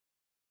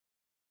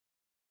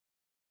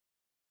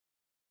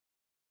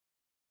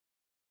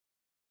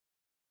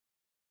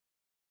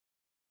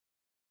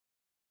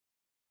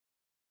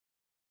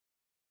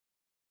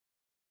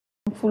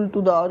thankful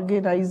to the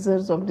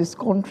organizers of this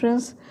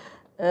conference,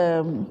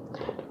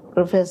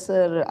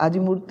 Professor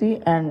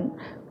Adimurthy and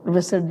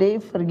Professor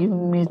Dave, for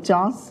giving me a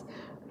chance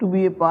to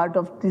be a part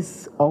of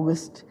this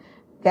August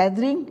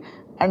gathering.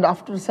 And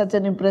after such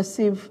an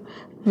impressive,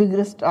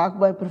 vigorous talk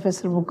by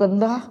Professor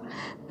Mukunda,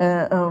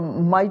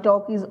 my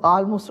talk is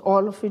almost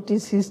all of it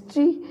is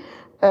history,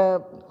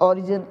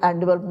 origin and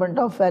development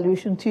of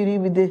valuation theory,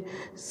 with a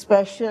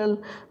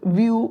special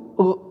view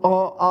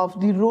of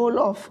the role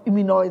of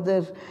Emmy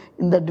Noether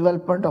in the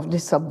development of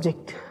this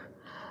subject.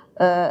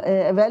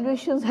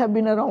 Evaluations have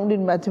been around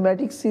in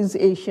mathematics since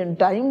ancient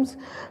times,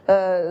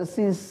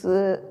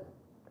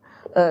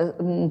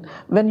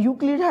 when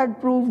Euclid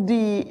had proved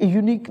the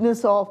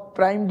uniqueness of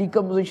prime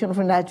decomposition of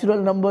natural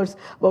numbers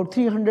about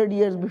 300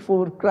 years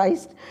before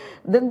Christ,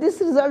 then this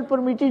result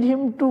permitted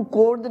him to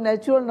code the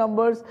natural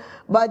numbers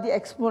by the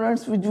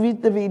exponents with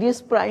which the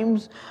various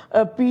primes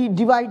p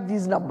divide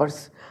these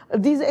numbers.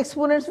 These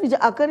exponents which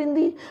occur in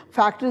the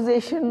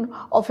factorization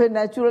of a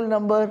natural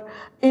number,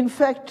 in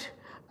fact,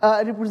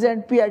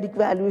 represent periodic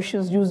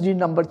valuations used in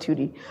number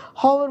theory.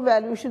 However,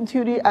 valuation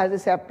theory as a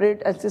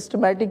separate and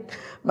systematic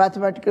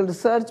mathematical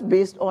research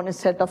based on a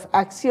set of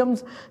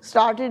axioms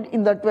started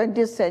in the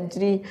 20th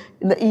century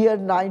in the year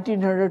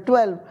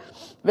 1912,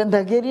 when the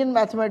Hungarian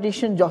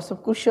mathematician Joseph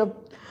Kushak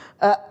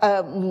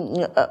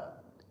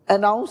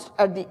announced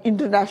at the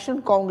International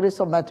Congress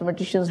of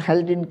Mathematicians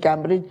held in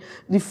Cambridge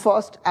the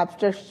first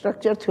abstract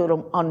structure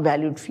theorem on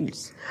valued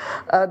fields.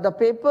 The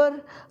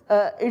paper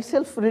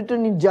itself,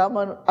 written in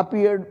German,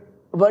 appeared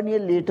 1 year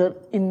later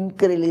in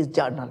Creley's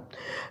journal.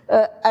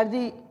 At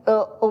the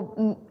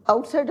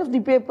outside of the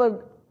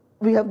paper,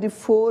 we have the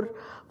four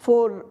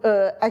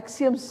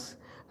axioms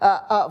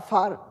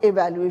for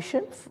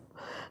evaluation.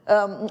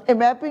 A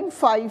mapping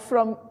phi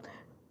from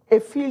a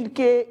field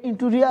K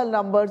into real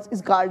numbers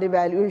is called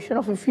evaluation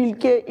of a field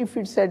K if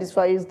it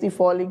satisfies the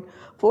following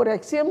four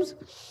axioms.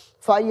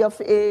 Phi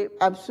of A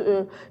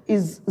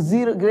is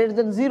greater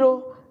than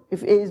 0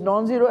 if A is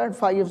non-zero, and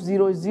phi of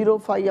 0 is 0.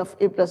 Phi of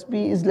A plus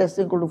B is less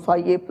than equal to phi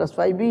A plus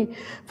phi B.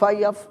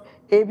 Phi of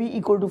AB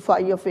equal to phi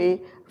of A,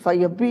 phi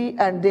of B,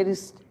 and there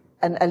is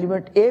an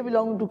element A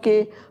belonging to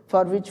K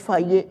for which phi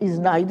A is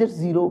neither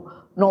 0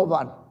 nor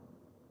 1.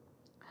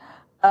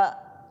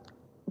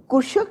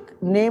 Kushak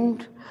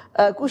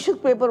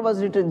paper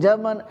was written in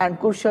German, and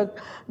Kushak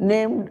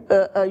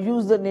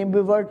used the name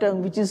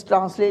Bewertung, which is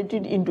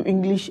translated into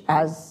English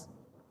as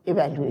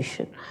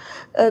evaluation.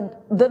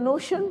 The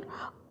notion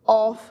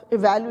of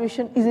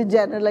evaluation is a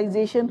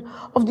generalization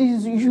of the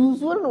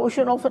usual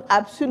notion of an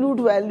absolute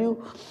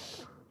value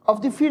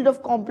of the field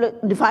of complex,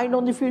 defined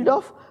on the field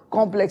of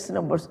complex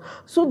numbers.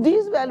 So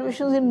these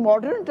valuations in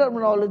modern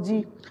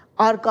terminology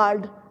are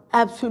called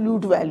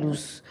absolute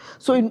values.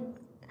 So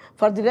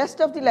for the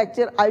rest of the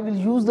lecture, I will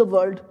use the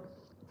word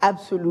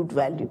absolute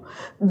value.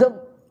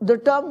 The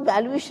term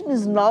valuation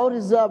is now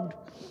reserved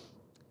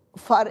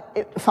for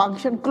a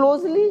function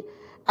closely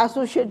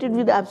associated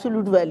with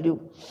absolute value.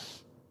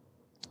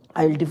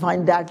 I will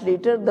define that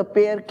later. The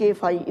pair K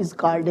phi is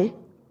called a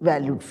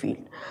valued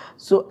field.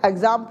 So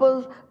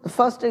the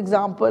first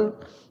example,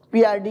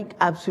 periodic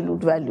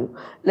absolute value.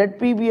 Let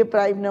P be a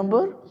prime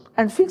number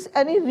and fix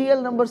any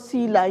real number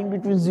C lying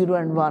between 0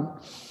 and 1.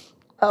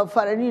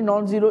 For any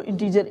non-zero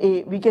integer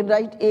A, we can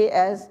write A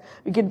as,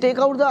 we can take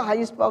out the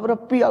highest power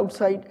of P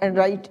outside and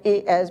write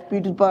A as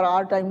P to the power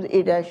R times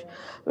A dash,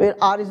 where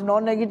R is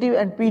non-negative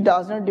and P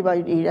does not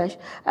divide A dash,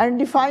 and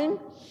define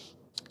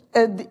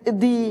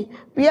the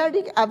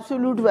periodic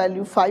absolute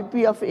value phi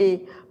P of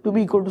A to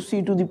be equal to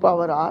C to the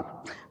power R.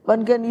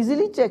 One can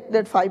easily check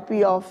that phi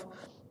P of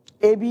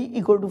AB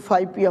equal to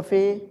phi P of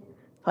A,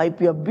 phi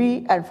P of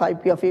B, and phi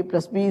P of A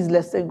plus B is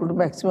less than equal to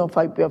maximum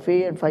phi P of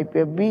A and phi P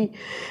of B.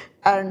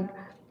 And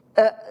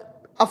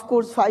of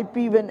course, phi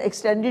P, when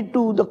extended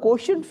to the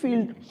quotient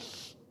field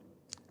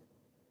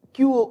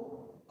Q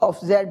of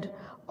Z,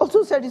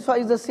 also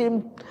satisfies the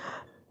same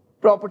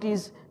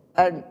properties,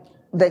 and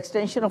the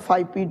extension of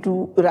phi P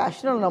to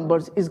rational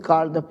numbers is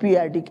called the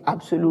periodic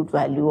absolute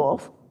value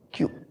of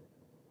Q.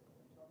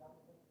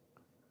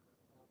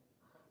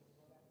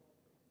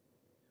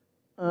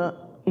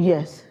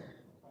 Yes.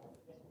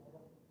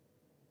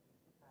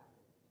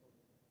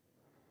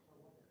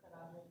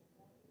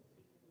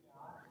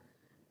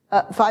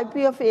 Phi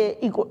P of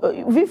A equal,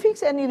 we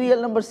fix any real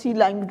number C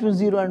lying between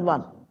 0 and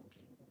 1.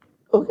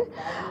 Okay?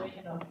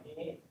 Valuation of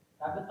A,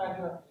 double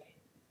value of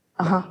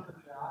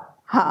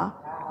A.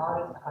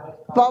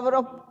 Power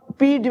of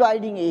P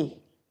dividing A.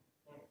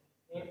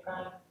 A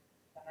prime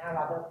can have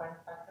other prime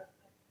factors?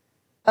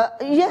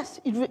 Yes,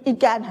 it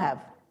can have.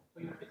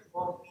 So you fix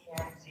both P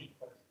and C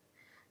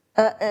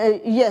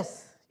first?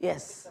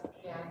 Yes.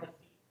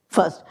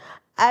 First.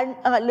 And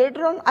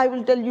later on, I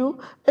will tell you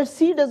that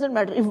C doesn't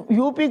matter. If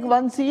you pick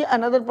one C,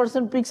 another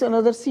person picks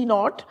another C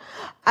naught,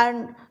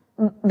 and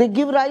they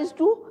give rise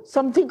to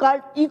something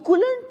called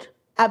equivalent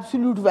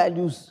absolute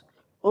values.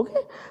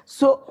 Okay?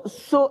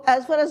 So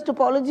as far as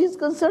topology is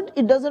concerned,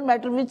 it doesn't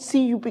matter which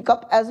C you pick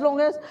up, as long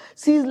as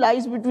C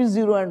lies between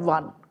 0 and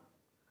 1.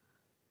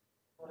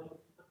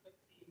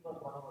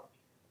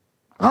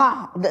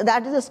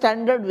 That is a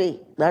standard way.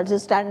 That's a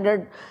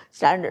standard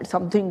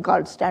something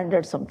called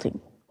standard something.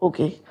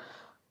 Okay.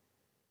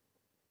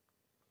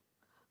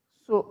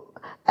 So,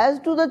 as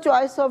to the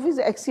choice of his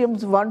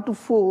axioms 1 to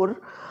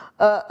 4,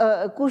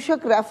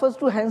 Kurshak refers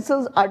to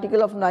Hansel's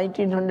article of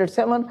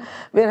 1907,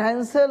 where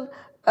Hansel,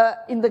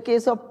 in the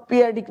case of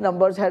periodic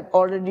numbers, had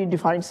already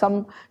defined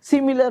some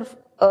similar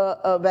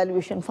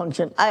valuation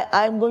function.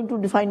 I am going to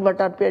define what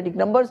are periodic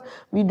numbers.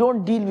 We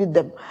don't deal with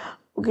them,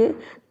 okay,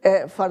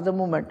 for the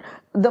moment.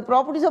 The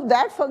properties of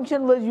that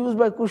function were used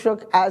by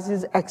Kurshak as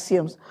his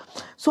axioms.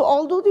 So,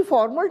 although the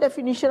formal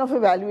definition of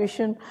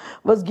evaluation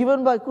was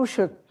given by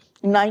Kurshak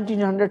in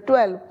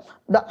 1912,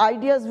 the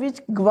ideas which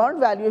governed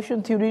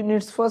valuation theory in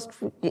its first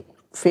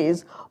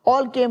phase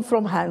all came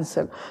from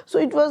Hansel. So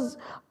it was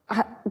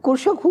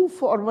Kurshak who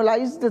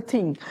formalized the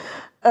thing.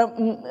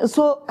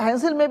 So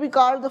Hansel may be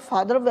called the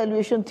father of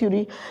valuation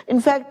theory. In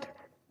fact,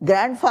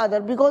 grandfather,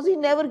 because he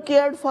never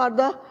cared for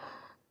the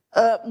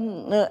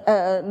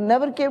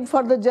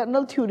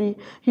general theory.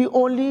 He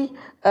only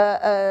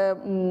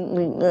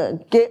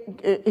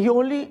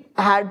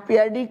had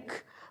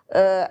periodic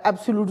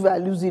absolute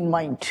values in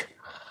mind.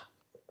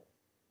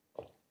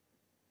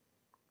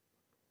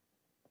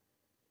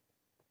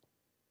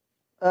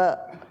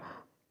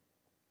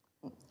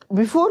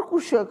 Before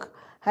Kurshak,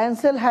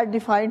 Hansel had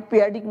defined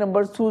periodic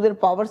numbers through their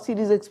power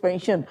series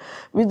expansion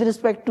with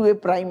respect to a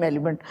prime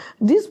element.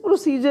 This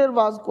procedure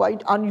was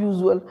quite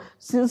unusual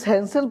since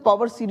Hansel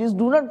power series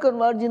do not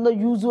converge in the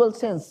usual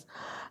sense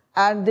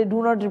and they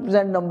do not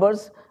represent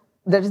numbers.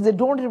 That is, they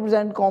don't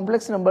represent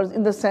complex numbers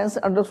in the sense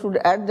understood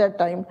at that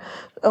time.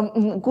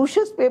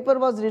 Kurshak's paper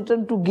was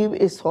written to give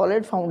a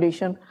solid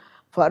foundation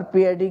for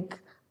periodic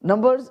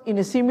numbers in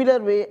a similar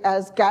way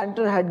as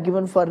Cantor had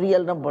given for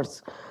real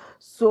numbers.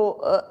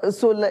 So,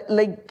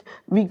 like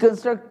we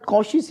construct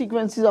Cauchy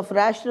sequences of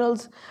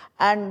rationals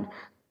and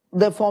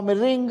they form a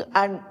ring,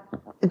 and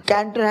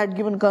Cantor had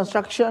given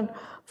construction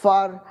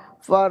for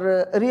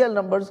real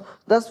numbers.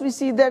 Thus, we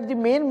see that the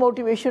main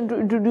motivation to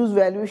introduce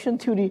valuation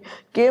theory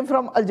came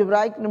from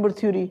algebraic number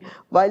theory,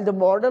 while the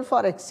model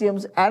for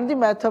axioms and the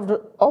method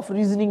of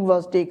reasoning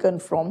was taken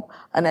from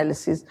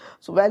analysis.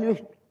 So,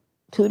 valuation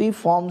theory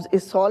forms a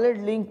solid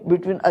link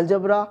between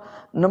algebra,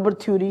 number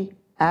theory,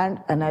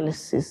 and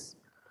analysis.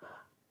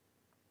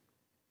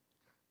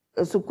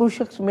 So,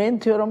 Kurshak's main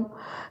theorem: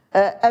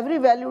 every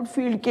valued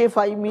field K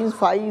phi means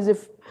phi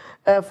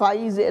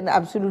is an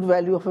absolute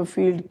value of a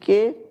field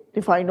K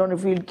defined on a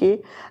field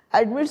K,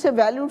 admits a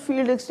valued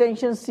field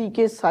extension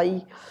Ck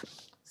psi.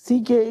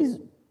 Ck is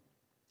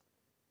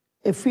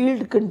a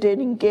field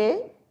containing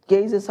K.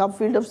 K is a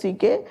subfield of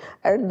Ck,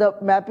 and the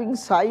mapping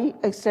psi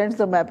extends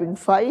the mapping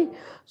phi.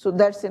 So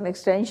that's an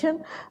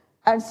extension.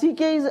 And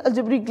Ck is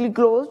algebraically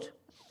closed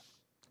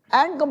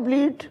and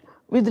complete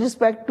with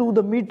respect to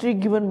the metric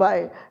given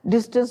by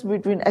distance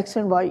between x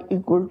and y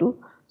equal to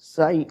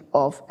psi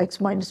of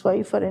x minus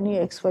y for any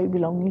xy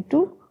belonging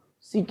to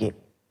Ck.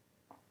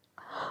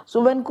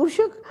 So when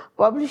Kurshak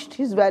published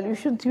his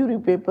valuation theory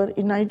paper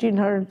in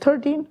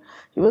 1913,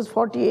 he was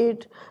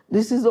 48.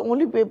 This is the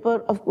only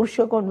paper of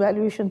Kurshak on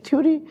valuation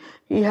theory.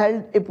 He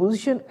held a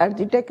position at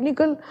the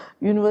Technical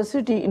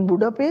University in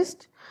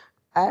Budapest,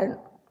 and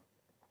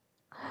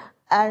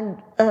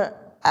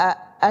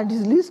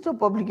his list of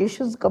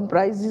publications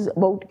comprises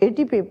about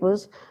 80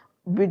 papers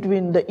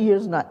between the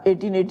years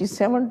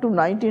 1887 to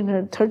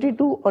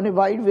 1932 on a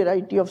wide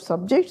variety of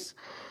subjects.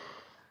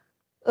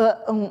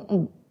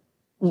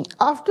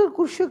 After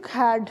Kurshak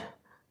had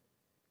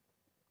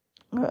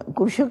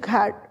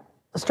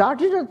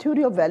started a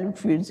theory of valued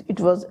fields, it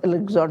was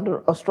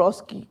Alexander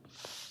Ostrowski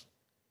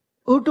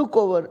who took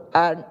over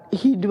and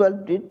he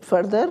developed it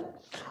further.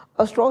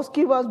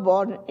 Ostrowski was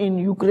born in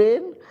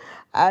Ukraine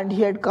and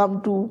he had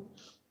come to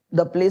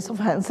the place of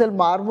Hansel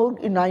Marburg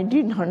in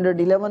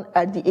 1911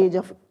 at the age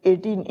of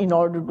 18 in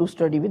order to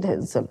study with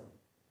Hansel.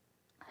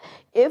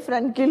 A.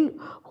 Frankel,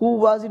 who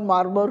was in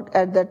Marburg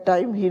at that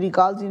time, he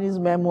recalls in his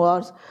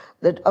memoirs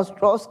that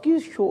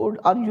Ostrowski showed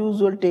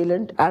unusual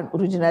talent and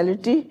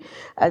originality,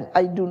 and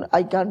I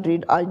can't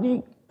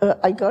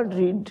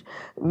read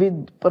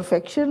with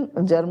perfection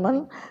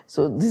German,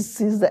 so this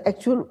is the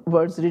actual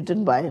words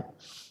written by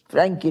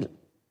Frankel.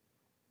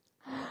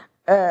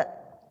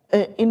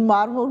 In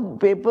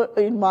Marburg,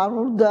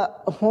 the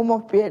home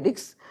of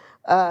periodics,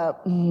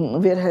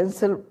 where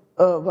Hansel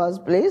was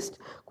placed,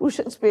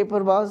 Kurshak's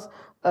paper was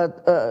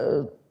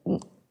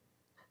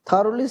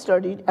thoroughly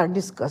studied and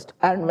discussed.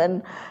 And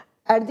when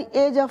at the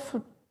age of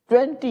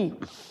 20,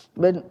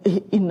 when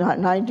in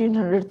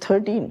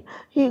 1913,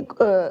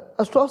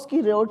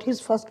 Ostrowski wrote his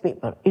first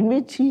paper in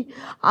which he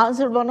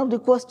answered one of the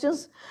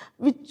questions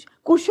which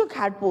Kurshak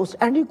had posed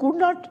and he could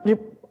not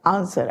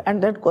answer.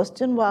 And that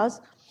question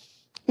was,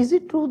 is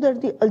it true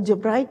that the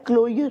algebraic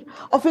closure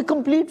of a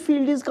complete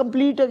field is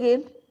complete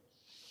again?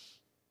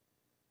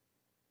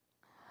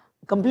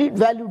 Complete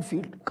valued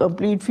field,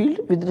 complete field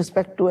with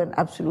respect to an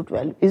absolute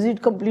value. Is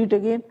it complete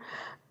again?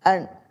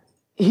 And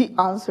he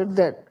answered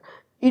that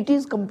it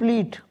is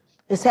complete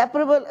A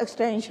separable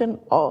extension,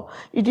 or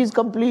it is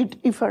complete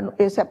if and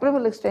a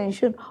separable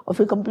extension of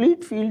a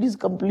complete field is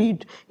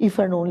complete if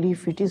and only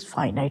if it is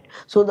finite.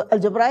 So the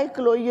algebraic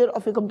closure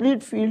of a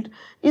complete field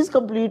is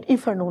complete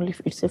if and only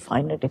if it's a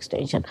finite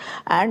extension.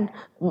 And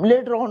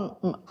later on,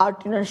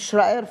 Artin and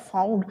Schreier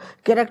found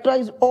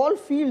characterize all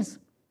fields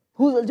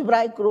whose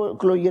algebraic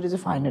closure is a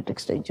finite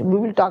extension. We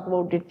will talk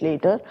about it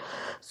later.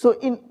 So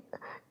in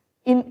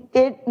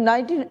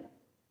 1980,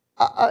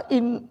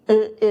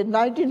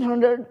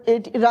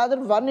 rather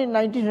one in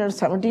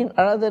 1917,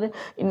 another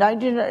in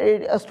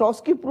 1908,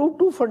 Ostrowski proved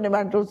two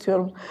fundamental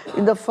theorems.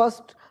 In the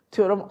first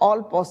theorem,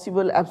 all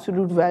possible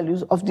absolute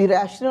values of the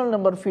rational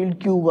number field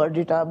Q were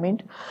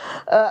determined.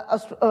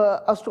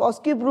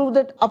 Ostrowski proved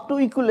that up to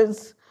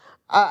equivalence,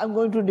 I'm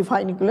going to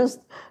define equivalence,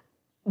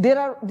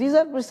 these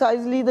are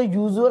precisely the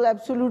usual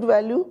absolute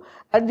value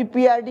and the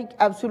periodic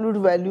absolute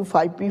value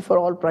phi p for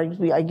all primes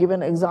p. I give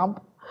an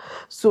example.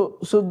 So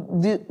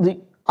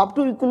the up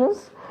to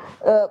equivalence,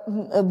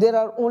 there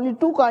are only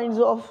two kinds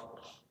of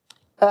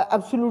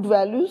absolute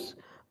values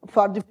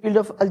for the field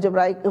of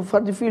algebraic, for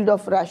the field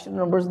of rational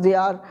numbers. They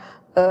are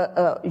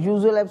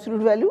usual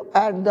absolute value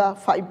and the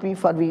phi p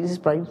for various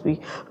primes p.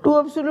 Two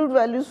absolute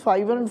values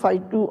phi 1 and phi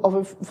 2 of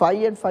a phi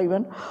and phi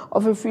 1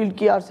 of a field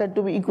K are said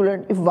to be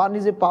equivalent if one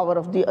is a power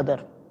of the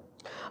other.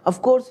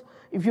 Of course,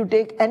 if you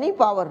take any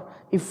power,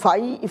 if phi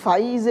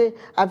is a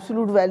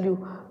absolute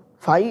value,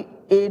 phi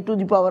a to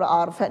the power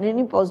r, and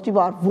any positive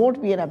r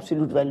won't be an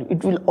absolute value.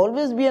 It will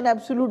always be an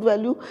absolute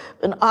value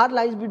when r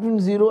lies between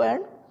 0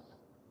 and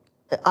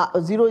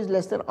 0 is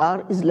less than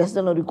r is less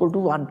than or equal to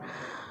 1.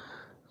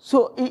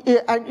 So,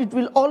 and it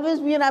will always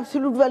be an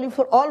absolute value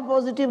for all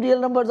positive real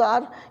numbers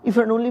r if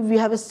and only we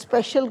have a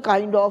special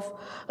kind of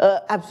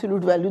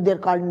absolute value. They are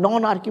called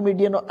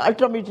non-Archimedean or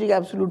ultrametric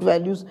absolute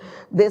values.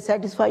 They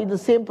satisfy the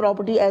same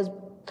property as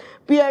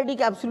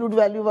periodic absolute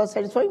value was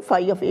satisfying phi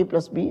of a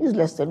plus b is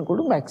less than or equal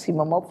to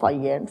maximum of phi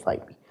a and phi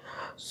b.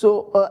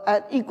 So,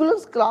 an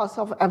equivalence class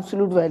of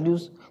absolute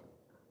values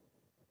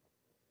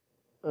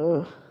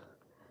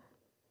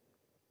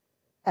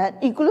an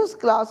equivalence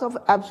class of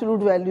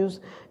absolute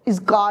values is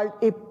called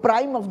a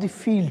prime of the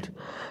field,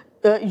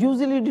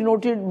 usually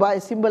denoted by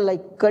a symbol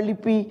like curly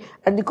p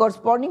and the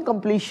corresponding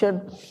completion,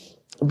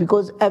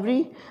 because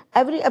every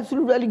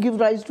absolute value gives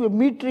rise to a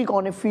metric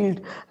on a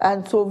field,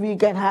 and so we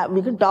can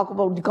talk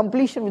about the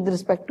completion with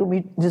respect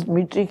to this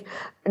metric,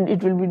 and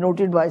it will be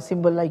noted by a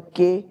symbol like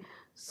k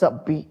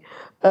sub p.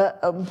 So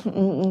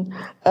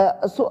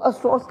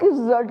Ostrowski's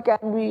result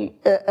can be,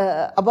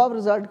 above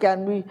result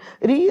can be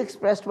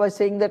re-expressed by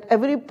saying that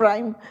every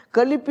prime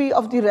curly p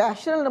of the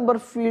rational number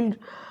field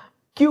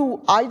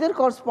Q either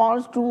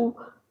corresponds to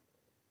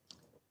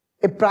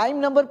a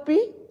prime number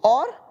p,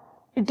 or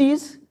it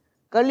is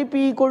curly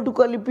p equal to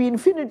curly p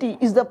infinity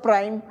is the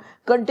prime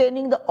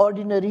containing the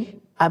ordinary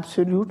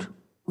absolute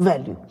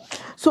value.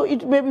 So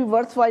it may be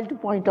worthwhile to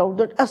point out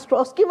that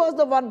Ostrowski was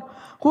the one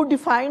who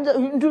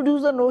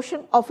introduced the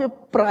notion of a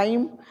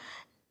prime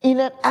in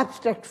an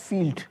abstract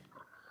field.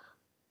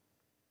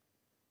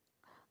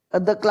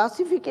 The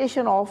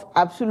classification of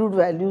absolute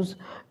values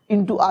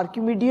into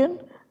Archimedean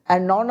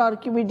and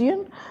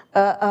non-Archimedean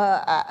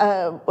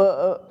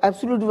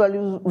absolute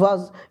values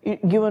was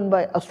given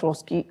by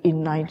Ostrowski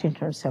in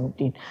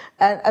 1917.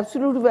 And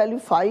absolute value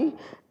phi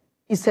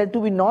is said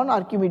to be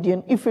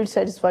non-Archimedean if it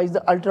satisfies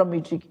the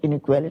ultrametric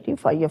inequality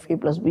phi of a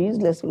plus b is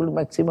less equal to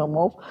maximum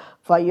of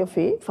phi of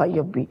a, phi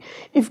of b.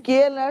 If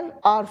k and l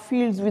are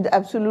fields with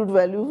absolute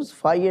values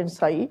phi and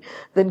psi,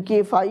 then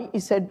k phi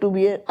is said to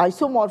be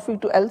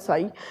isomorphic to l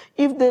psi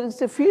if there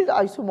is a field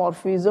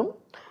isomorphism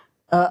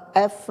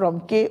f from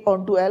k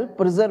onto l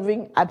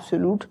preserving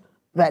absolute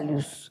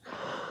values.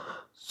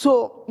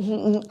 So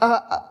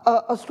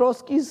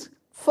Ostrowski's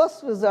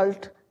first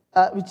result,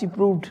 which he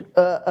proved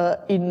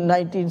in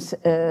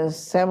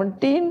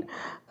 1917,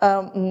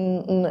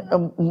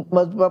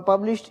 was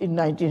published in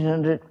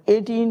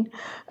 1918.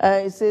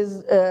 It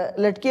says,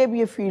 let K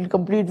be a field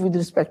complete with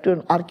respect to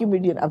an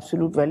Archimedean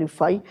absolute value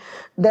phi,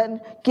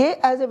 then K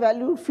as a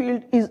valued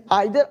field is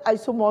either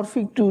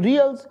isomorphic to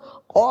reals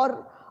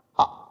or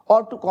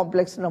to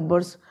complex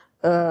numbers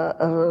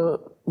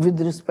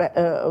with respect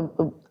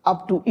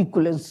up to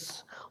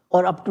equivalence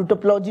or up to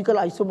topological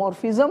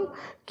isomorphism.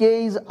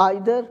 K is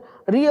either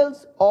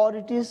reals or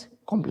it is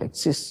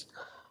complexes.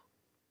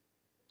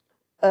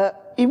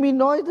 Emmy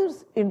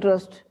Noether's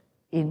interest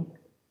in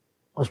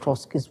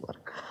Ostrowski's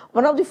work.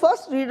 One of the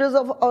first readers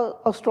of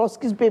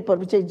Ostrowski's paper,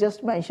 which I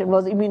just mentioned,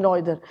 was Emmy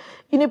Noether.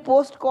 In a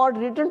postcard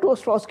written to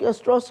Ostrowski,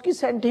 Ostrowski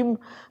sent him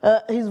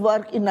his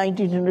work in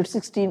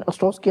 1916.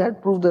 Ostrowski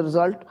had proved the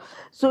result.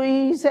 So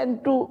he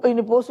sent in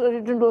a postcard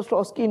written to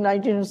Ostrowski in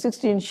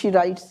 1916, she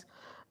writes,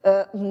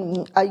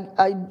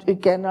 I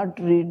cannot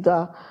read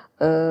the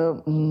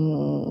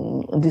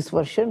this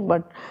version,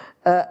 but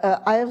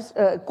I have,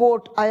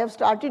 quote, I have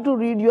started to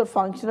read your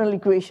functional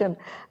equation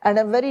and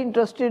I'm very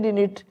interested in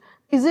it.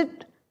 Is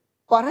it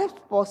perhaps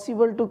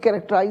possible to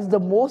characterize the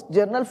most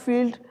general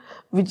field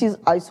which is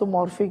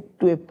isomorphic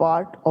to a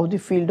part of the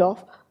field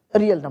of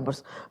real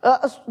numbers.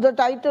 The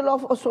title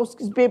of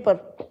Ostrowski's paper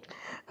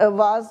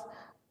was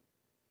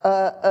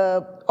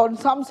on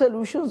some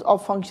solutions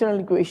of functional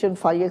equation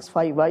phi x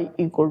phi y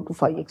equal to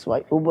phi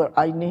xy over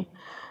eine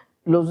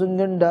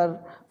Lösungen der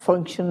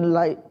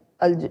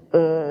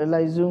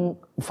Funktionalisierung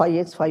phi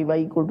x phi y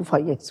equal to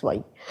phi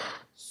xy.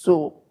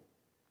 So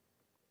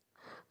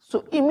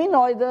Emmy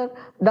Noether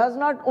does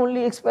not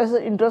only express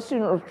an interest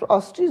in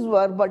Ostrowski's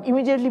work, but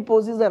immediately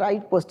poses the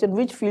right question: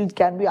 which fields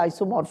can be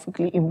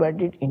isomorphically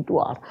embedded into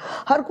R?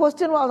 Her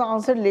question was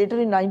answered later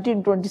in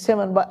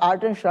 1927 by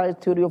Artenschrei's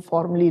theory of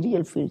formally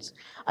real fields.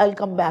 I'll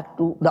come back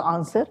to the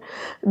answer.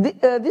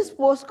 This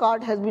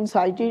postcard has been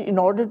cited in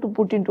order to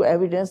put into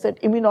evidence that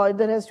Emmy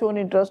Noether has shown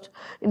interest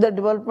in the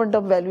development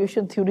of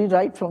valuation theory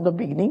right from the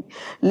beginning.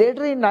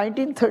 Later in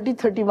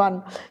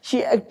 1930-31,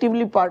 she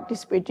actively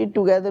participated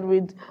together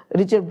with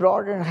Richard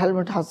Broad and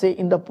Helmut Hasse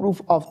in the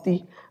proof of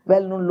the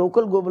well-known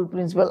local global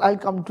principle. I'll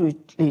come to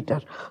it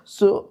later.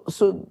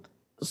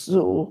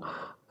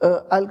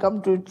 I'll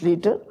come to it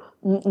later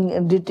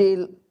in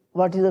detail.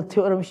 What is the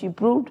theorem she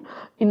proved?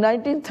 In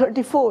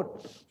 1934,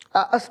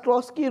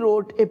 Ostrowski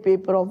wrote a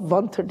paper of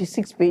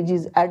 136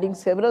 pages adding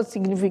several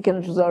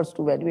significant results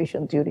to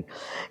valuation theory.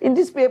 In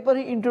this paper,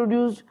 he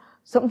introduced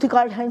something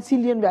called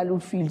Henselian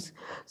valued fields,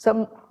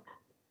 a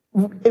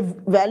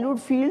valued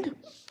field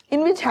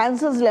in which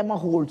Hansen's lemma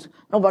holds.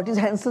 Now, what is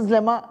Hansen's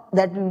lemma?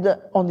 That will be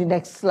on the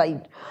next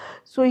slide.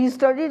 So he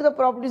studied the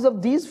properties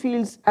of these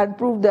fields and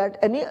proved that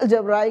any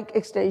algebraic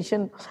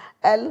extension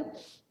L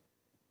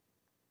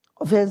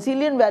of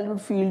Henselian valued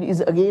field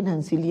is again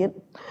Henselian.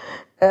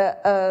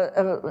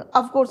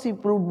 Of course, he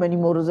proved many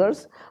more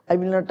results. I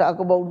will not talk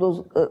about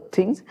those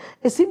things.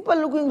 A simple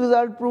looking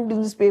result proved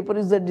in this paper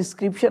is the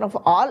description of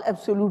all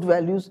absolute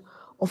values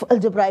of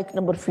algebraic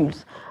number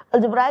fields.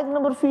 Algebraic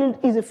number field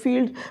is a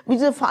field which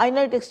is a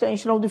finite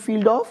extension of the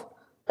field of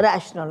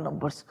rational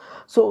numbers.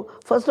 So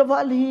first of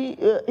all, he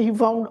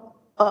found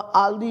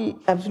all the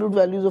absolute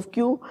values of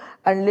Q,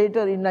 and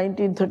later in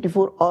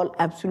 1934 all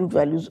absolute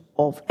values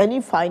of any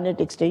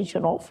finite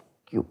extension of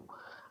Q.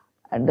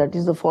 And that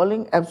is the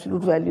following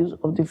absolute values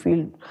of the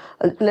field.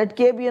 Let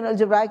K be an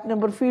algebraic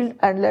number field,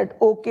 and let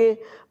OK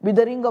be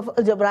the ring of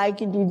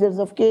algebraic integers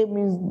of K,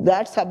 means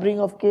that subring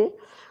of K,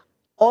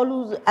 all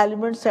whose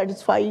elements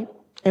satisfy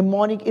a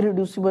monic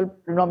irreducible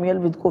polynomial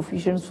with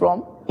coefficients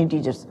from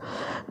integers.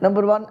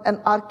 Number one, an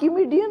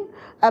Archimedean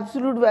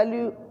absolute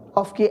value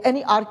of K,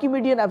 any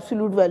Archimedean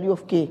absolute value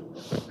of K,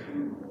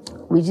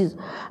 which is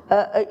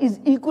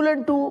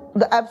equivalent to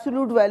the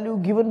absolute value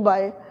given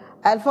by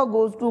alpha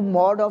goes to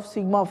mod of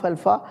sigma of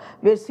alpha,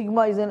 where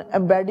sigma is an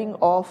embedding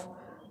of,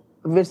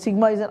 where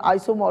sigma is an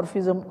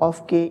isomorphism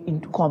of K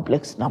into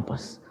complex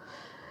numbers.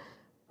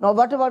 Now,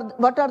 what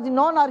are the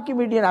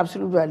non-Archimedean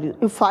absolute values?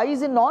 If phi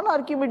is a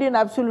non-Archimedean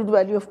absolute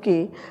value of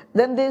K,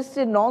 then there is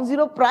a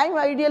non-zero prime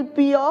ideal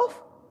P of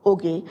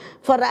OK.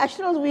 For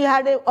rationals, we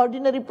had an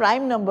ordinary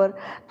prime number,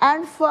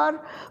 and for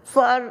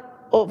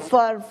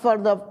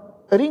the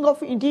ring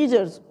of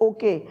integers,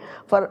 OK,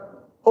 for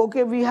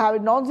OK, we have a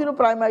non-zero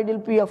prime ideal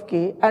P of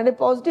K and a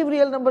positive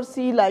real number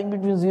C lying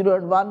between 0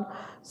 and 1,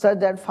 such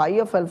that phi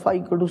of alpha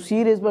equal to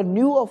C raised by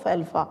nu of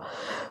alpha.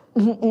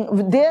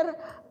 There,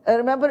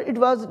 remember, it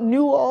was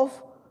nu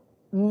of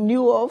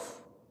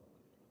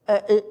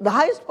the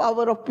highest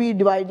power of P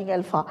dividing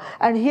alpha,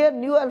 and here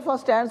nu alpha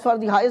stands for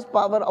the highest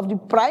power of the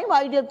prime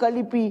ideal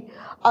curly P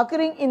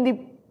occurring in the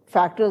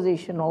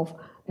factorization of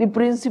the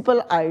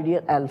principal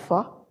ideal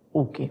alpha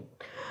OK.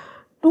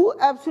 Two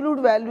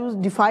absolute values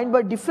defined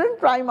by different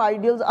prime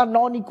ideals are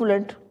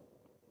non-equivalent,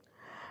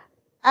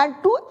 and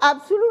two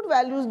absolute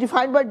values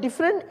defined by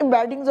different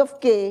embeddings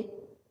of K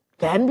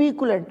can be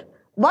equivalent,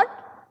 but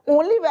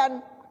only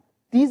when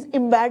these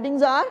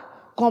embeddings are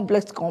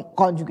complex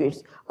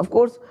conjugates. Of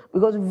course,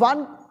 because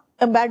one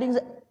embedding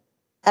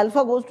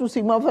alpha goes to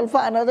sigma of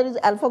alpha, another is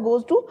alpha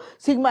goes to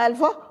sigma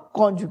alpha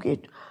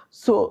conjugate.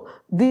 So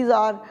these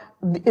are,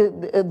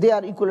 they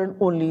are equivalent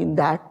only in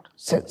that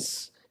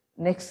sense.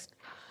 Next.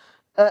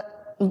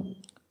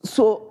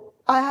 So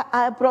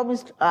I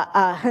promised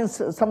hence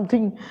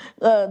something,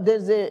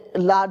 there's a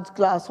large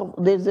class of,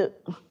 there's a,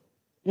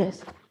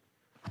 yes,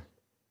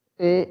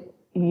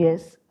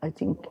 yes, I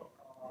think.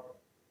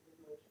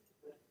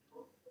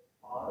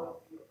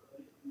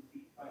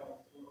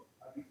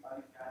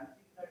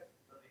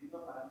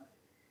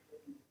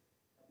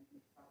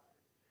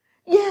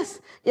 Yes,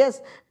 yes,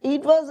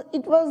 it was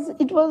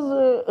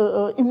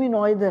Emmy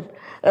Noether.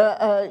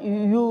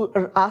 You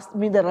asked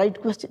me the right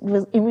question. It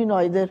was Emmy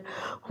Noether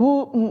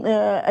who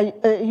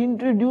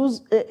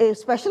introduced a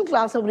special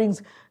class of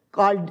rings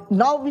called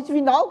which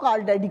we now call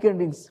Dedekind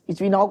rings. Which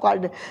we now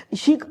call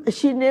she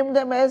named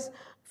them as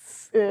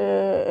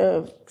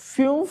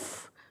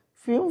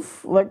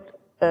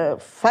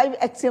five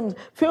axioms.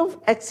 Fünf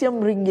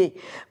axiom ringe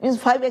means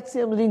 5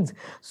 axiom rings.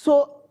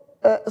 So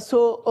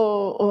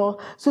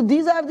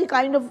these are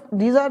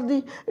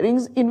the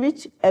rings in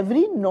which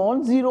every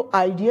non-zero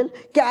ideal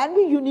can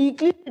be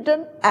uniquely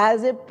written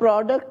as a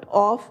product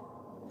of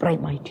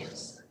prime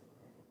ideals.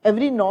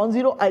 Every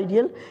non-zero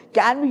ideal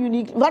can be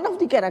unique. One of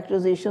the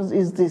characterizations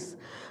is this.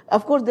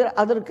 Of course, there are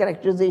other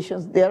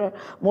characterizations. There are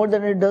more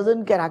than a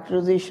dozen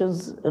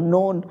characterizations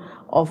known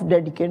of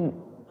Dedekind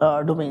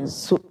domains.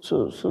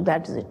 So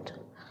that is it.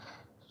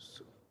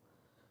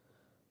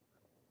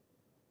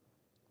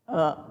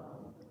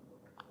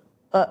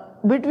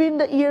 Between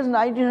the years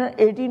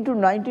 1918 to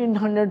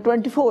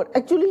 1924,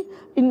 actually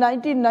in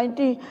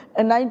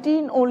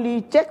 1919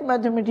 only, Czech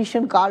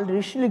mathematician Karl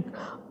Rychlik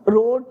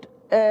wrote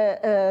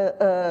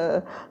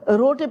a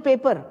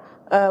paper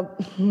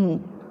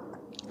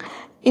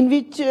in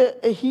which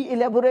he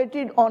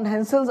elaborated on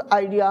Hansel's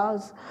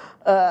ideas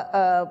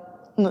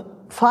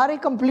for a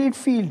complete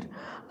field.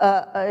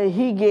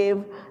 He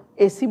gave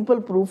a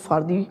simple proof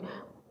for the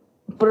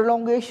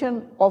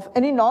prolongation of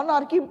any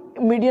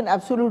non-Archimedean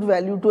absolute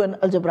value to an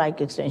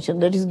algebraic extension.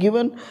 That is,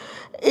 given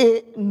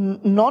a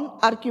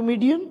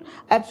non-Archimedean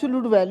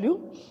absolute value,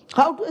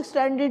 how to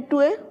extend it to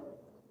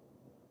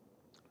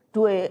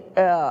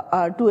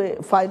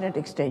a finite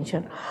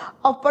extension.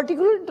 Of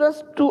particular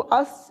interest to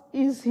us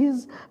is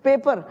his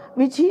paper,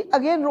 which he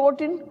again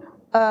wrote in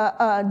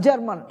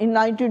German in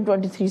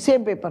 1923,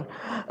 same paper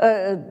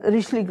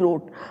Rychlik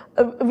wrote,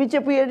 which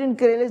appeared in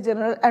Crelle's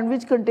Journal and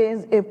which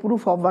contains a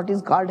proof of what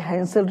is called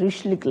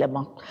Hansel-Rychlik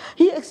lemma.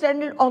 He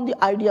extended on the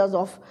ideas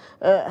of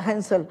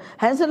Hansel.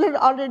 Hansel had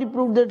already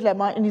proved that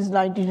lemma in his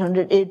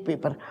 1908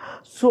 paper.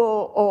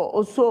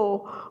 So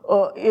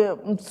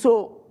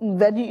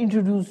when he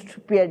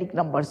introduced periodic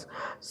numbers.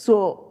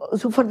 So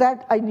for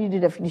that I need a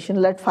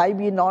definition. Let phi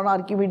be a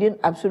non-Archimedean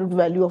absolute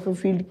value of a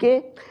field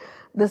K.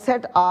 The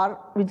set R,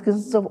 which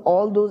consists of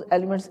all those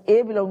elements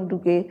A belonging to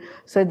K,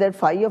 such that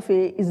phi of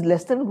A is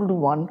less than or equal to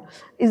 1,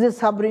 is a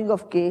subring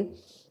of K,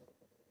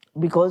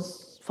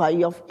 because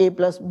phi of A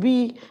plus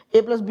B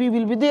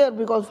will be there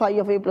because phi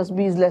of A plus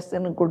B is less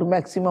than or equal to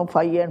maximum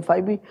phi A and phi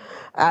B,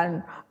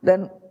 and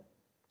then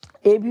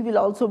AB will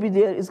also be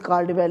there, is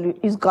called the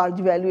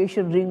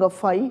valuation ring of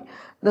phi.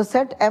 The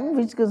set M,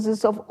 which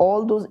consists of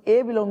all those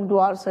A belonging to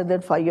R, such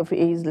that phi of A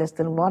is less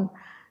than 1,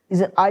 is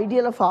an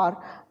ideal of R,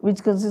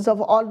 which consists of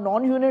all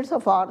non-units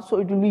of R, so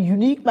it will be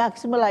unique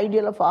maximal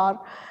ideal of R,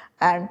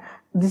 and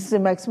this is a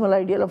maximal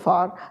ideal of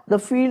R. The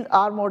field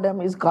R mod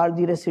M is called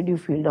the residue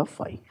field of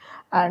phi.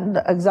 And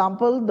the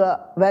example,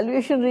 the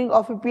valuation ring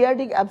of the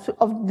periodic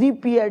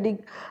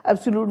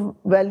absolute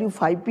value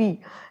phi p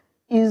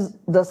is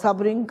the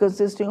subring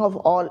consisting of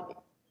all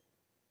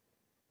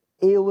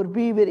A over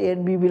B, where A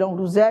and B belong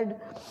to Z,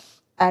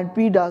 and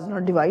P does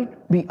not divide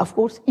B. Of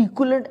course,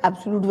 equivalent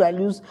absolute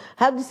values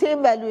have the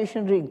same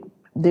valuation ring.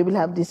 They will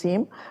have the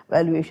same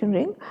valuation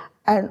ring,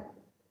 and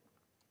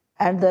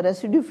the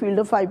residue field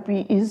of phi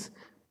p is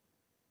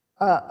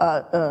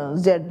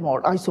Z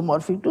mod,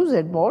 isomorphic to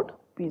Z mod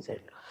Pz.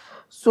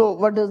 So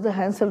what does the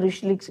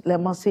Hansel-Rychlik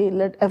lemma say?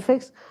 Let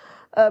fx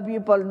be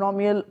a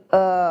polynomial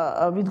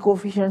with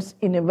coefficients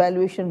in a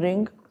valuation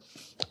ring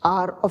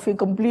R of a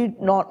complete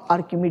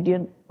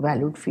non-Archimedean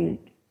valued field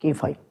K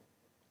phi.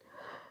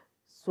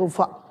 So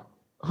far,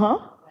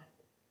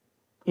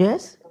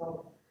 yes?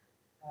 So,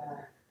 I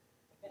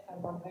guess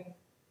I'm wondering,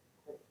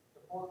 the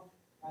whole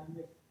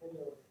valuation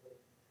theory,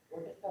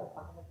 what is the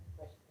fundamental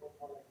question, or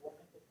like what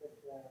is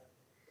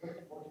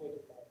the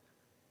motivated by?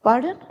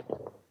 Pardon?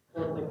 So,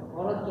 like,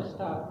 for us to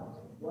start,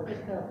 what is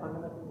the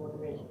fundamental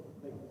motivation?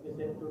 Like, is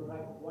it to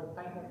write what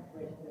kind of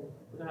equation is?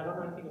 Because I don't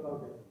know anything about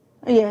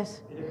it.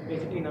 Yes. Is it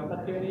basically number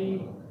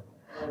theory,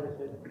 or is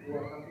it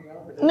something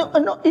else? No.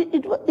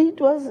 It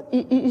was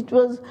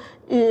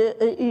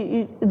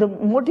the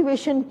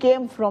motivation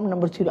came from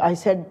number theory. I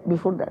said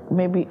before that.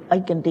 Maybe I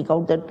can take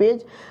out that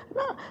page.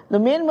 No, the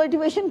main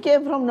motivation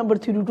came from number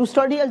theory to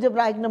study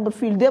algebraic number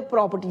field, their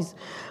properties.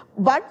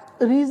 But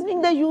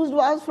reasoning they used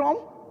was from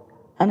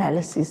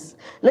analysis,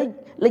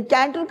 like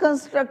Cantor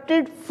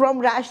constructed from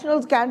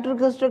rationals, Cantor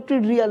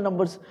constructed real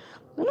numbers.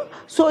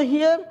 So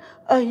here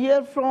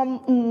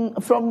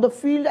from the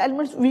field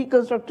elements we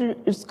constructed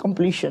its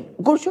completion.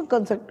 Kurchak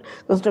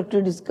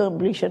constructed its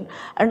completion,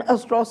 and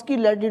Ostrowski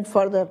led it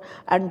further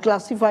and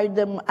classified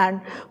them.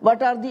 And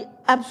what are the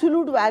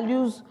absolute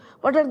values?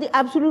 What are the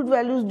absolute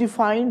values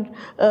defined?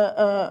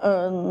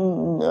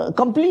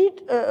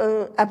 Complete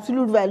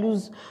absolute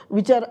values,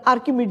 which are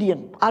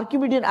Archimedean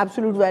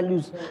absolute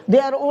values. They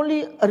are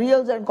only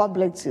reals and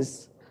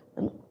complexes.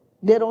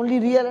 They are only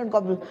real and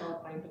complex.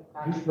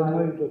 This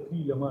lemma is the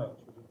key lemma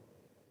actually.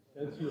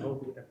 Tells you how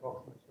to get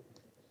approximate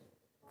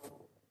solution.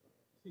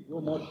 See, go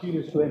mod p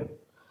raised to n and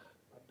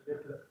you get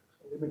the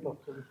limit of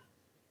solution.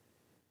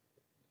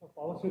 So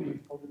power series,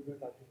 how do you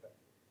get algebra?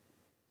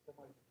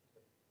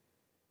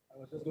 I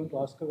was just going to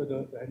ask her whether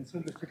the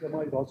Hansel-Rychlik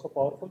lemma is also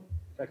powerful.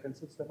 In fact,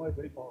 Hansel's lemma is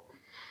very powerful.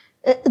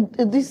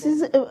 This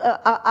is,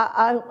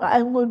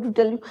 I'm going to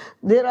tell you,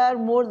 there are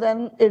more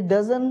than a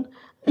dozen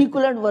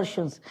equivalent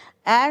versions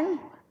and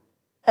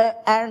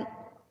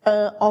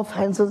of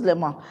Hansel's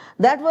lemma.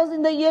 That was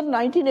in the year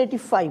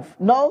 1985.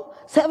 Now,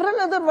 several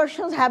other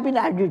versions have been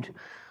added.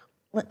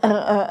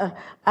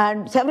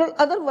 And several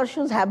other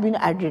versions have been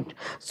added.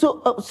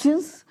 So,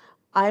 since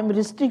I am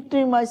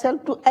restricting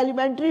myself to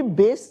elementary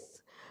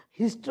base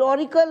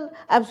historical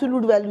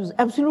absolute values.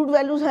 Absolute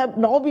values have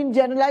now been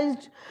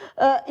generalized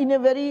in a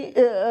very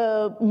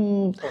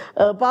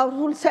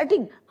powerful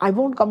setting. I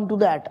won't come to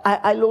that.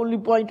 I'll only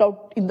point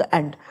out in the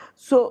end.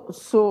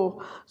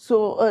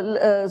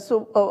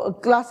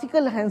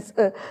 Classical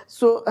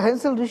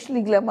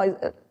Hensel-Richelieu lemma is,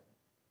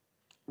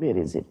 where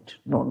is it?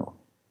 No.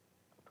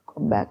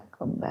 Come back.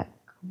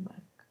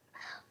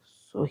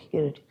 So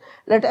here it is.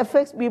 Let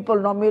fx be a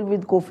polynomial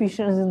with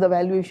coefficients in the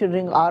valuation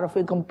ring R of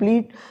a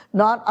complete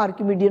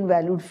non-Archimedean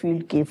valued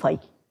field K phi.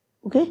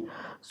 Okay,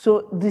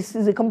 so this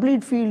is a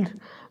complete field,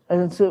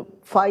 and so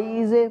phi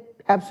is a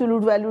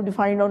absolute value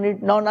defined on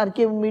it.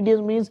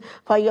 Non-Archimedean means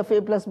phi of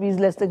A plus B is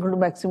less than equal to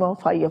maximum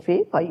phi of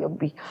A, phi of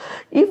B.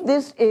 If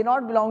this A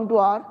naught belong to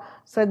R,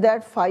 such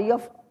that phi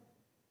of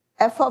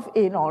f of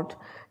A naught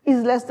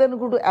is less than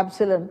equal to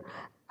epsilon,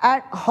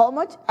 and how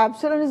much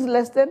epsilon is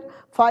less than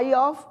phi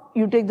of,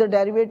 you take the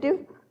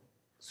derivative,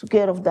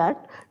 square of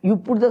that, you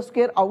put the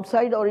square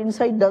outside or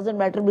inside, doesn't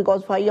matter,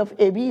 because phi of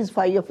AB is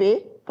phi of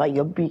A, phi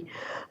of B.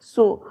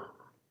 So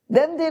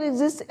then there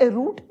exists a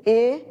root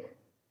A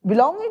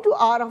belonging to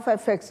R of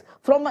fx.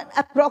 From an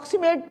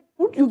approximate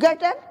root, you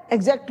get an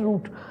exact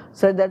root,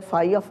 so that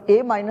phi of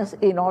A minus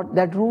A naught,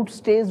 that root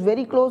stays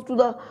very close to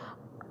the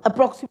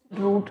approximate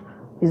root,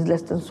 is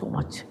less than so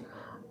much.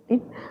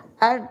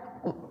 And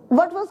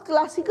what was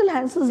classical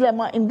Hansel's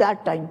lemma in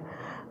that time?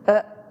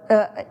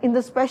 In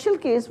the special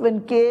case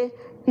when K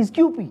is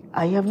QP,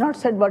 I have not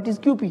said what is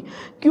QP.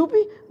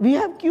 QP, we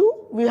have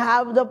Q, we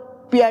have the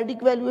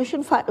periodic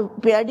valuation,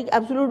 periodic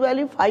absolute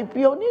value phi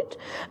p on it,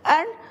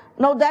 and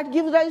now that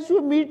gives rise to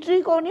a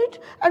metric on it,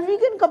 and we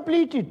can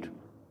complete it.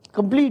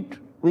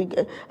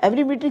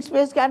 Every metric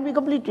space can be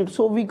completed,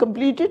 so we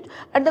complete it,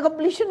 and the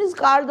completion is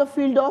called the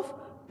field of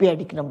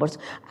periodic numbers.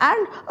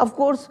 And of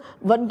course,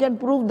 one can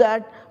prove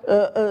that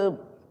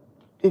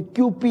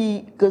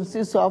QP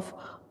consists of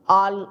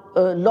all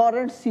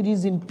Lorentz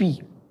series in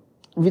P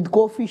with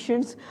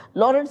coefficients,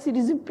 Lorentz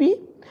series in P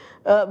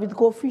with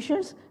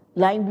coefficients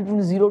lying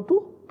between 0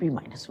 to P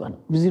minus 1,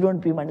 0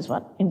 and P minus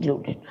 1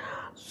 included.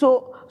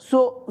 So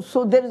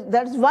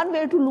that's one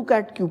way to look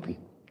at QP.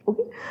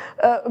 Okay,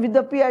 with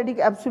the periodic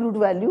absolute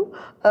value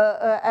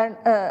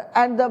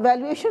and the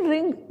valuation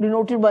ring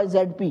denoted by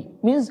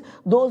ZP means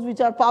those which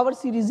are power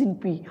series in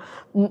P,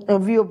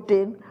 we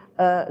obtain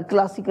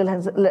classical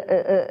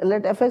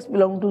let fx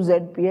belong to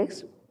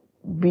ZPX,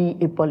 be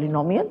a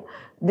polynomial.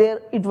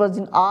 There it was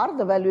in R,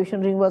 the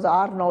valuation ring was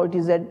R, now it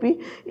is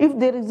ZP. If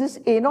there exists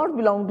A naught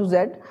belong to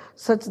Z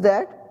such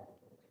that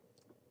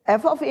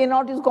f of A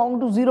naught is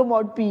congruent to 0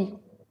 mod P,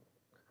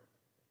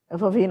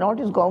 f of A naught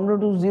is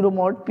congruent to 0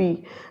 mod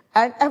P,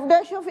 and f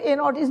dash of A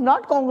naught is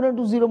not congruent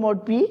to 0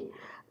 mod P,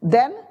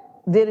 then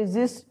there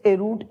exists a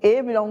root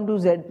A belong to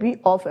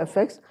ZP of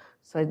fx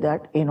such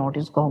that A naught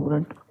is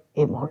congruent to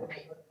A mod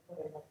P.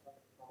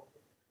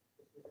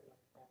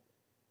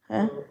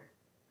 Huh?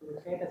 To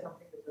say that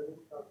something is the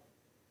root of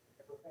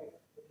epoch,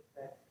 which is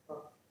that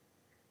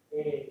A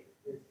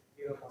is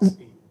 0 mod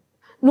P.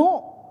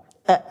 No,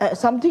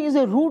 something is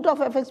a root of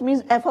fx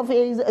means f of A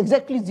is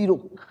exactly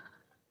 0.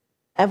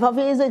 F of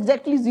A is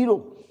exactly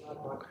 0.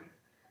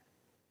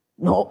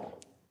 No,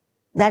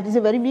 that is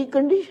a very weak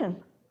condition.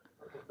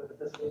 Okay, but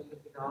the same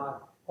in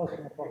R.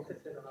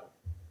 Exists in R.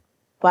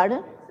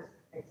 Pardon?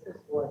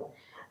 Exists what?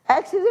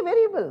 X is a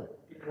variable.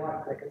 In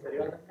what? Like it's a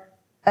real number?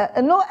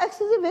 No,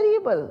 x is a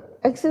variable.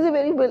 X is a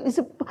variable.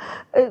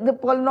 The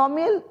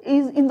polynomial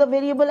is in the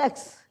variable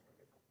x.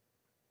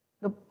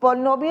 The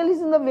polynomial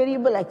is in the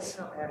variable x.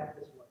 Of F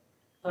is what?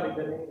 Sorry,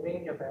 the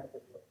range of F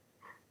is what?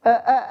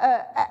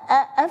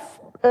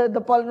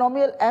 The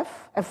polynomial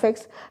f,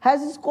 fx,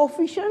 has its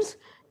coefficients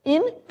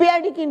in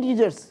periodic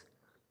integers.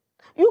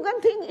 You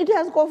can think it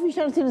has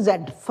coefficients in z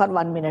for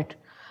 1 minute.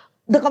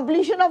 The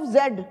completion of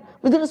z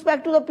with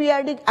respect to the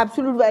periodic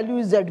absolute value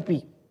is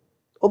zp.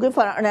 Okay,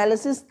 for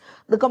analysis,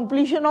 the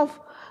completion of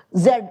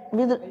z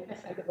with...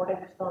 What I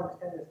just don't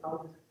understand is how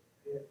this is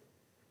clear.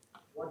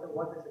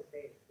 What does it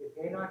say? If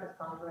A naught is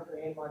congruent to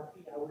A mod P,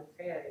 I would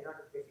say A naught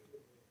is basically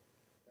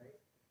A, right?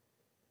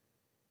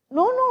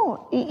 No,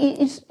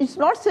 it's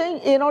not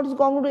saying A naught is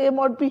congruent to A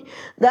mod P.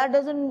 That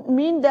doesn't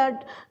mean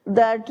that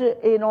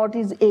A naught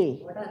is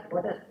A. What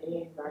does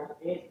A value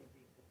A is?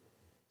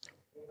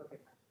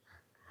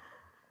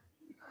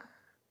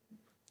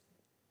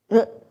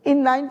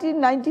 In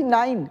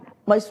 1999,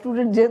 my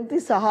student Jayanti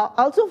Saha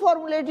also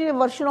formulated a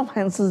version of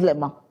Hansel's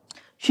lemma.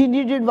 She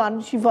needed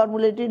one, she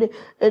formulated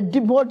a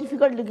more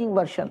difficult looking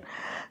version.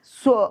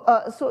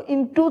 So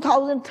in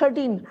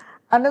 2013,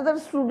 another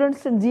student,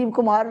 Sanjeev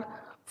Kumar,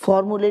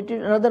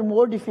 formulated another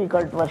more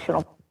difficult version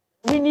of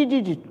it. We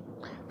needed it.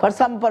 For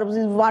some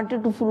purposes, we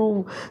wanted to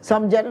prove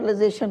some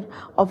generalization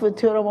of a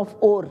theorem of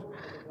Orr. The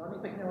only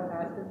question I want to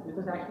ask is, this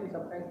is actually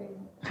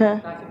surprising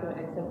classical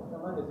Hansel's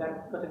lemma, is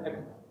that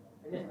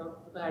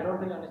because I don't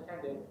really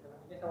understand it.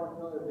 I guess I want to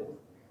know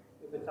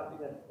if it's something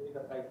that's really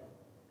surprising.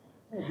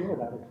 Yeah, give a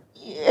direction.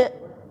 Yeah.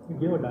 You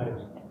give a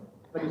direction.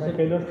 But you Like said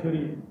Taylor's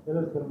theorem gave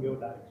a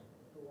direction.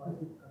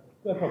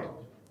 To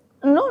approximation.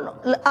 No, no,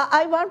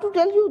 I want to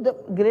tell you the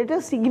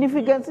greatest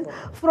significance.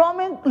 From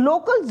a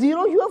local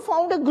zero, you have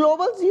found a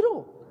global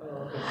zero.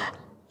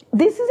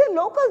 This is a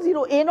local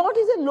zero. A naught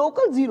is a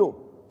local zero.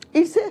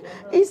 It's a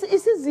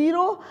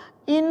zero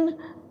in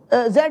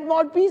Z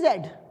mod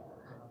PZ.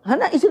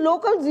 It's a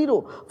local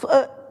zero.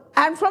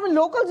 And from a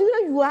local zero,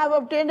 you have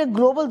obtained a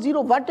global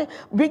zero. What a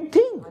big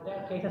thing. Are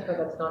there cases where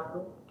that's not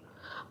true?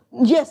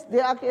 Yes,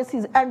 there are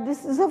cases, and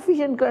this is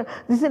sufficient.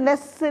 This is a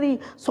necessary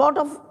sort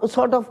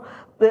of.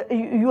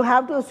 You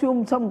have to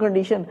assume some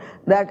condition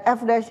that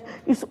f dash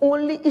is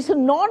a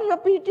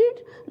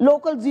non-repeated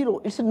local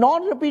zero. It's a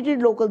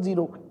non-repeated local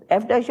zero.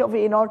 F dash of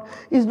a naught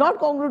is not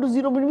congruent to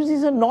zero, but it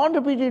is a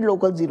non-repeated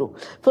local zero.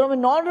 From a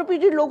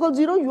non-repeated local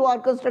zero, you are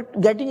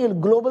getting a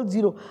global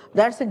zero.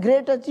 That's a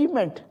great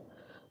achievement.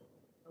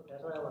 Okay,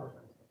 that's what I want to say.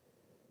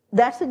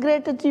 That's a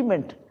great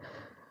achievement.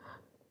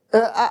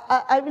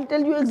 I will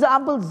tell you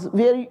examples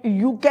where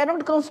you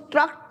cannot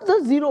construct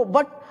the zero,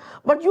 but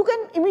you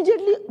can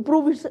immediately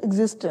prove its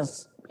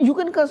existence. You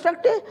can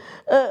construct a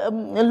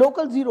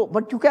local zero,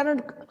 but you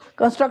cannot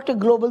construct a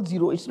global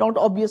zero. It's not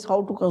obvious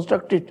how to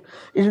construct it.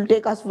 It will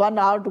take us 1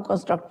 hour to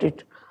construct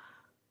it.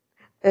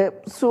 In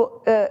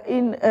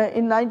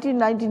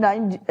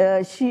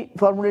 1999, she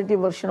formulated a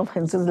version of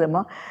Henson's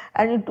lemma,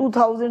 and in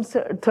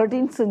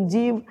 2013,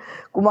 Sanjeev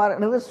Kumar,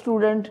 another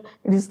student,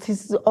 in his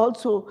thesis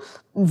also,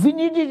 we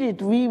needed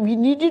it. We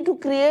needed to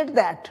create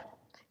that.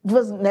 It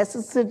was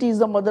necessity is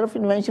the mother of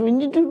invention. We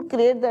needed to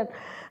create that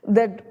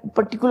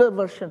particular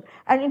version.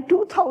 And in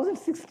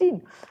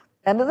 2016,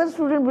 another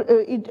student,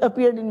 it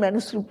appeared in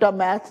Manuscript of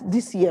Math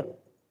this year.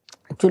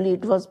 Actually,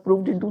 it was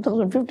proved in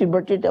 2015,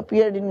 but it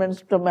appeared in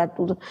Manuscript of Math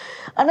 2000.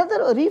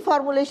 Another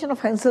reformulation of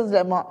Henson's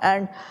lemma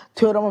and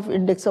theorem of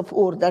index of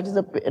Ore. That is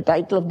the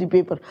title of the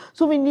paper.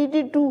 So we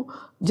needed to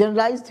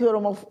generalize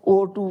theorem of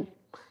Ore to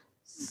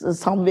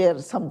somewhere,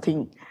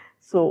 something.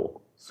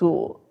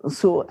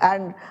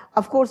 And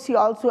of course, she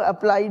also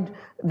applied,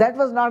 that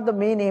was not the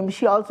main aim,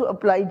 she also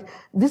applied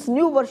this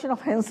new version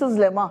of Henson's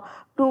lemma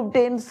to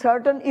obtain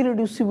certain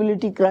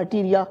irreducibility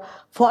criteria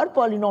for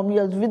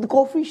polynomials with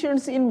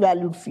coefficients in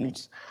valued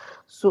fields.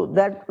 So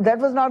that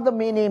was not the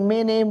main aim.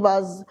 Main aim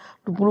was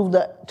to prove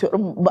the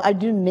theorem. But I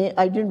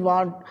didn't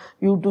want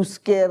you to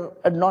scare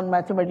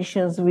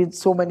non-mathematicians with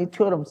so many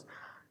theorems.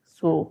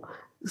 So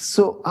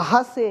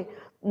Hasse,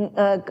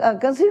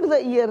 consider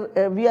the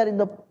year we are in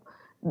the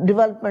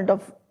development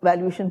of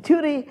valuation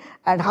theory,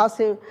 and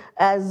Hasse,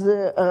 as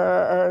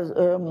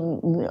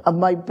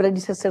my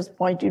predecessors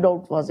pointed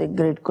out, was a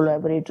great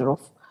collaborator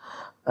of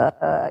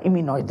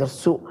Emmy Noether.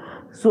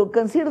 So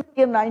consider the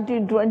year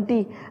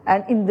 1920,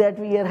 and in that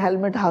year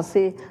Helmut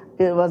Hasse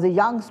was a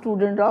young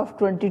student of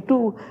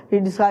 22.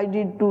 He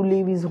decided to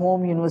leave his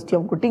home, University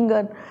of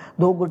Göttingen,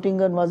 though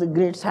Göttingen was a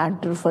great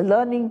center for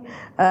learning,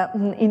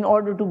 in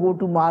order to go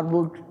to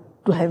Marburg,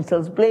 to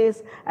Hensel's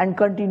place, and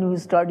continue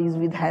his studies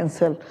with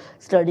Hensel,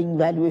 studying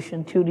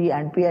valuation theory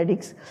and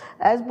p-adics.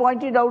 As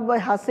pointed out by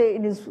Hasse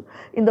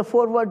in the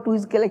foreword to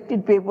his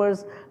collected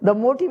papers, the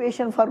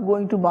motivation for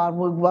going to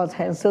Marburg was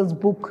Hensel's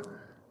book,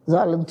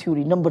 Zahlen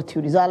theory, number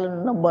theory,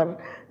 Zahlen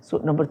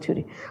number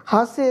theory.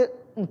 Hasse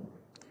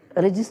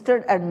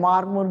registered at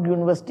Marburg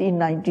University in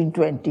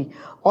 1920.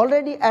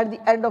 Already at the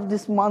end of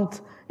this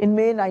month, in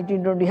May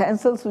 1920,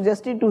 Hensel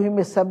suggested to him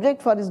a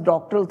subject for his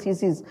doctoral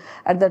thesis,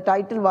 and the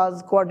title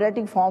was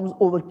Quadratic Forms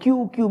over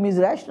Q. Q means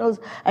rationals,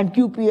 and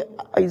QP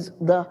is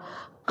the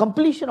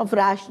completion of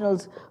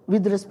rationals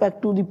with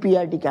respect to the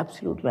p-adic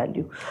absolute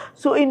value.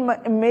 So in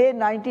May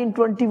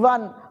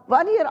 1921,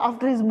 1 year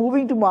after his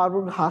moving to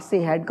Marburg,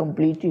 Hasse had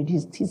completed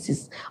his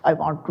thesis. I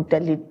want to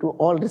tell it to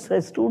all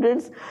research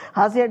students.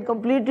 Hasse had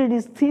completed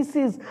his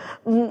thesis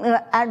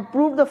and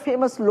proved the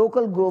famous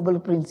local global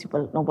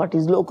principle. Now, what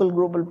is local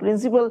global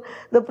principle?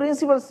 The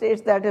principle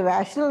states that a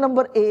rational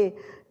number A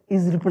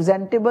is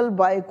representable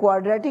by a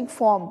quadratic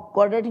form.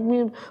 Quadratic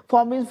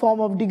form means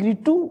form of degree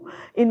 2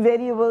 in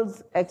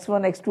variables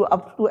x1, x2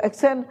 up to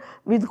xn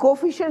with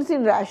coefficients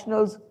in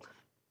rationals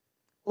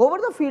over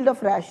the field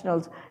of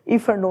rationals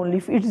if and only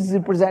if it is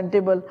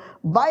representable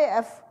by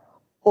f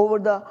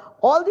over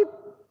all the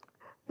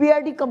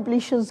p-adic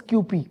completions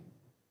qp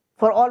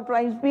for all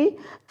primes p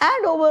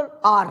and over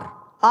r.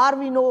 R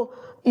we know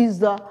is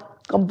the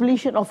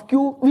completion of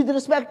q with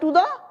respect to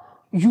the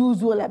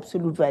usual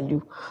absolute value.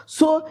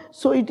 So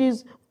it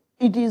is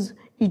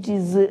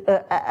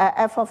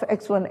f of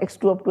x1,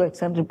 x2 up to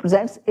xn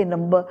represents a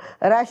number,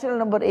 a rational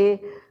number A,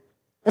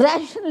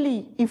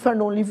 rationally if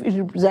and only if it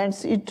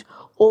represents it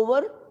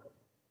over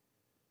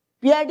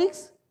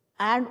p-adics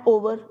and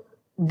over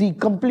the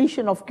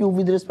completion of q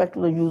with respect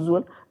to the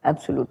usual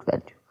absolute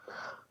value.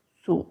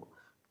 So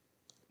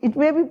it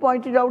may be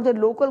pointed out that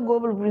local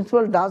global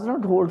principle does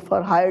not hold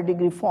for higher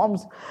degree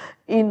forms.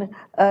 In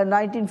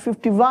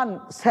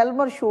 1951,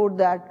 Selmer showed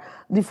that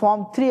the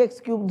form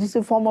 3x cubed, this is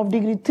a form of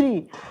degree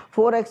 3,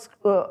 4x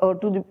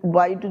to the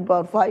y to the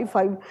power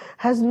 5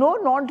 has no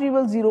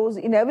non-trivial zeros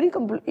in every,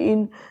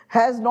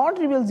 has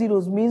non-trivial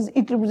zeros means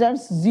it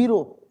represents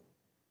 0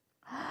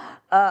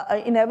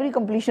 in every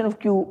completion of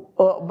q,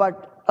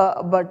 but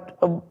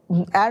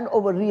and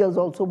over reals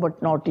also,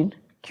 but not in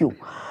Q.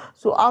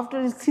 So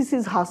after his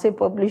thesis, Hasse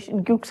published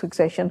in quick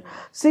succession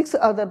 6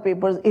 other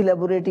papers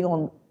elaborating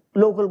on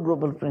local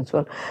global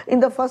principle. In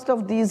the first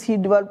of these, he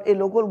developed a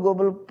local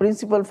global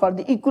principle for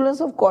the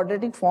equivalence of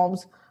quadratic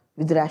forms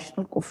with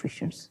rational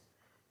coefficients.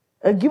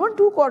 Given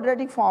 2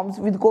 quadratic forms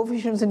with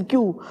coefficients in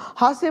Q,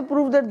 Hasse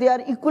proved that they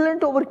are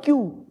equivalent over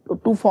Q. The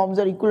 2 forms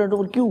are equivalent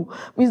over Q.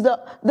 Means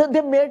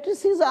the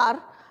matrices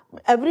are,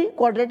 every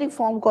quadratic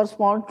form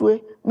corresponds to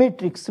a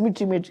matrix,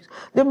 symmetry matrix.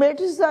 The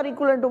matrices are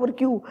equivalent over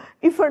Q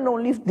if and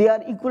only if they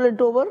are equivalent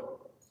over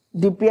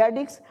the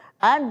p-adics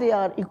and they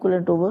are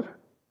equivalent over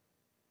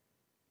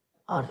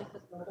R.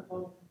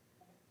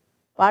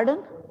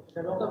 Pardon?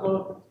 The local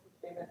global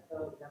same as the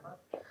lemma.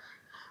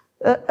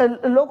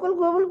 A local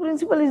global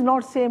principle is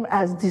not same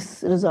as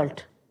this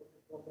result.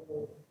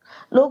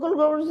 Local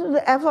global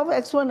principle, f of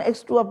x1,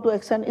 x2 up to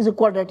xn is a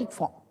quadratic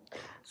form.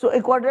 So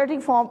a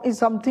quadratic form is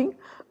something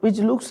which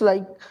looks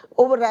like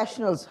over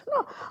rationals.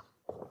 No,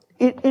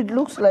 it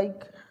looks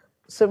like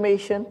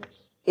summation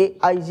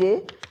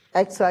aij,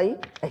 xi,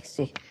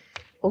 xj.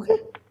 Okay?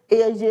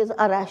 Aij's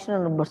are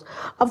rational numbers.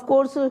 Of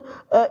course,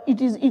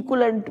 it is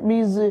equivalent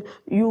means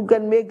you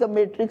can make a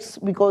matrix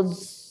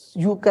because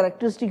your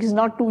characteristic is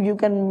not 2,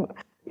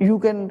 you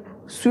can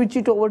switch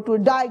it over to a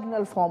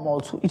diagonal form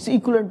also. It's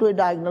equivalent to a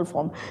diagonal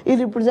form. It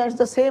represents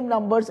the same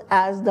numbers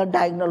as the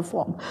diagonal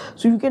form.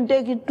 So you can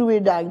take it to a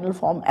diagonal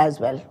form as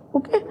well.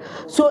 Okay?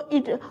 So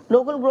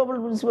local global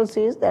principle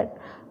says that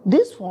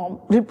this form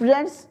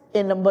represents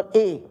a number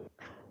A.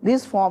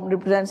 This form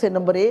represents a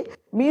number A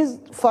means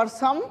for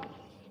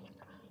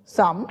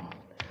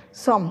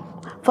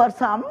for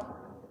some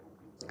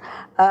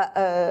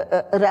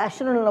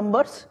rational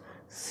numbers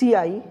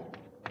Ci,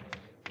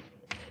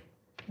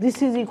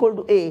 this is equal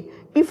to A,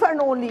 if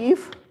and only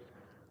if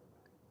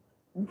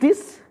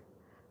this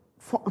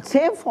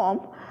same form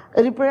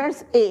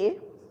represents A.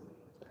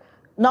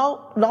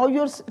 Now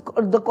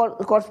the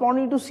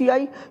corresponding to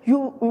Ci,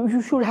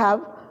 you should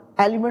have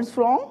elements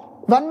from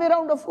one way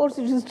round. Of course,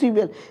 it is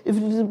trivial. If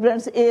it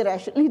represents A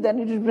rationally, then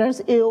it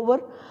represents A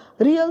over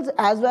reals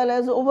as well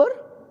as over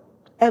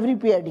every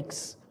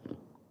p-adics.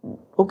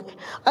 Okay,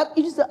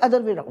 it is the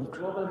other way round.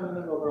 Global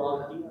meaning over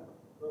all P.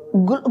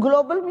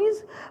 Global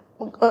means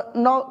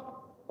now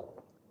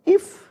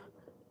if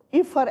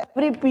for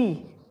every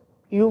P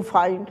you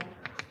find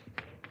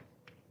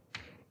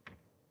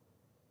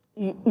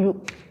you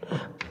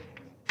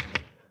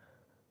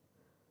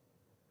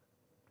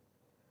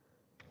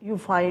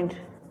find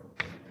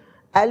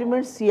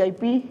elements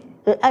CIP,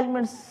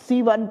 elements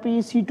C1P,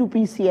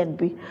 C2P,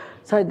 CNP,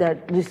 such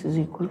that this is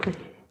equal to,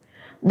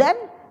 then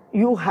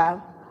you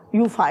can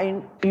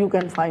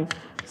find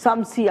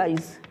some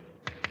CIs,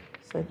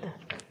 such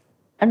that,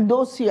 and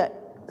those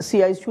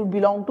CIs should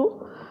belong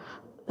to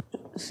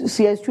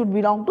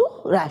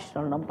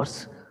rational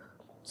numbers.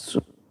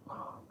 So,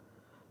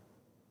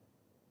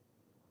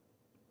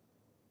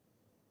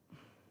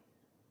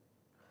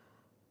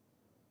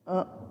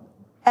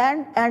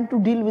 and to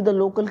deal with the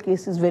local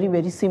case is very,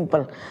 very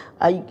simple.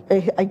 I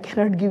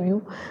cannot give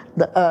you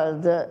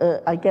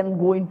I can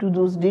go into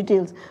those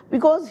details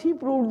because he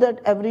proved that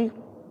every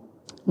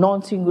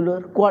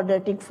non-singular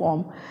quadratic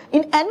form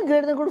in n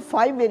greater than or equal to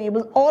 5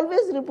 variables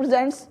always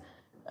represents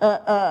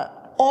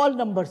all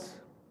numbers.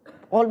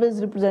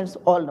 Always represents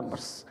all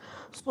numbers.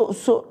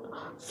 So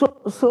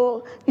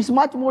it's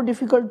much more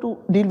difficult to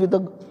deal with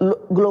the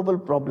global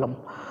problem.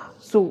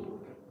 So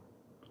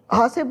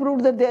Hasse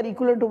proved that they are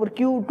equivalent over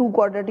Q, 2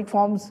 quadratic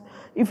forms,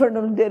 if and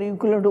only they are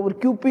equivalent over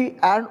QP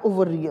and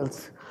over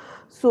reals.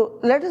 So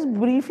let us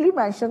briefly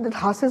mention that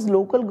Hasse's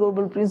local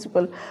global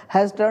principle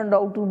has turned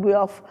out to be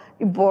of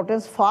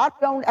importance far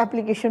beyond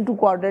application to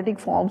quadratic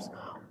forms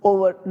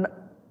over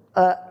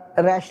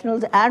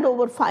rationals and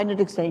over finite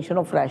extension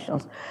of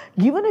rationals.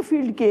 Given a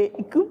field K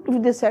equipped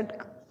with a set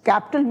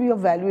capital V of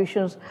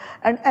valuations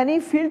and any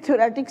field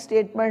theoretic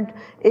statement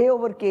A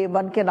over K,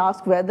 one can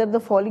ask whether the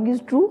following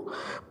is true.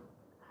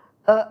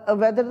 A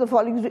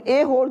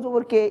holds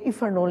over K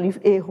if and only if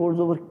A holds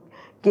over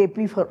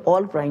Kp for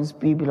all primes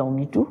P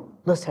belonging to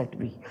the set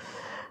V.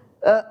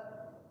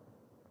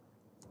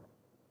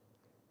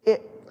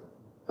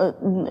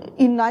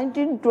 In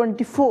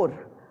 1924,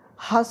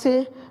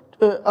 Hasse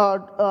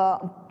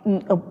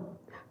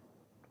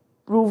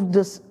proved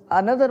this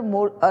another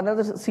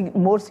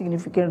more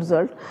significant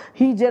result.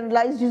 He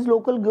generalized his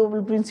local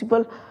global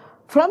principle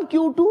from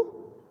Q to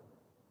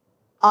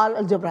all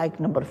algebraic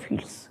number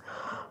fields.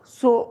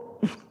 So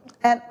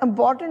an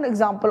important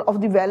example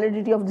of the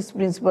validity of this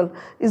principle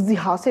is the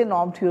Hasse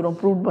norm theorem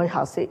proved by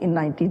Hasse in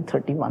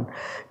 1931.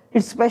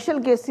 Its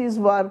special cases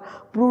were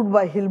proved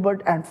by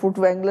Hilbert and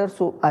Furtwängler,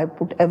 so I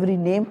put every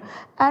name,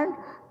 and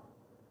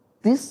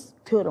this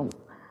theorem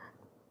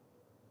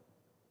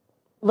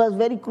was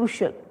very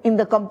crucial in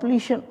the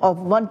completion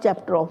of one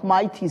chapter of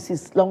my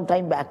thesis long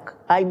time back.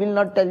 I will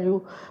not tell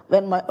you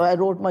when I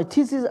wrote my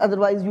thesis,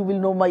 otherwise you will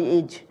know my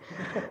age.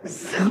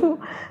 So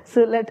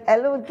let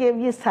L over K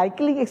be a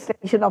cyclic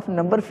extension of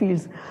number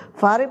fields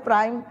for a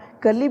prime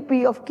curly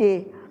P of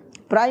K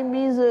Prime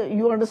means,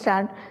 you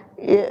understand,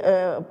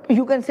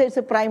 you can say it's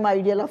a prime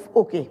ideal of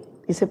OK.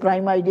 It's a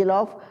prime ideal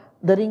of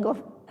the ring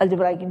of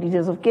algebraic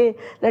integers of K.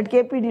 Let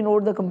Kp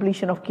denote the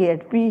completion of K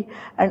at P,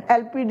 and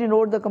Lp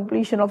denote the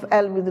completion of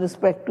L with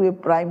respect to a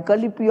prime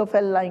curly P of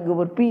L lying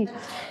over P.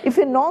 If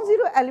a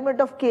non-zero element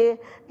of K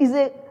is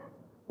a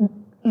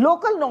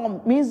local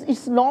norm, means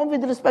it's norm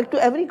with respect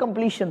to every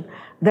completion,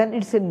 then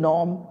it's a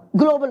norm,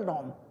 global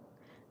norm.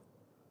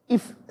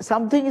 If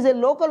something is a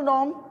local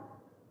norm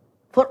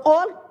for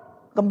all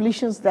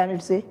completions, then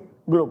it's a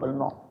global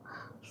norm.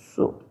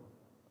 So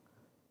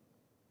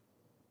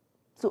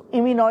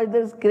Emmy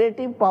Noether's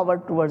creative power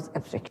towards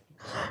abstraction.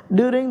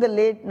 During the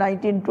late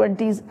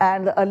 1920s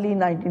and the early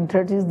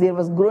 1930s, there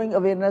was growing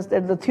awareness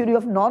that the theory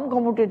of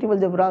non-commutative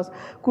algebras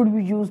could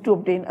be used to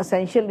obtain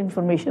essential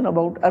information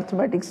about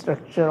arithmetic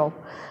structure of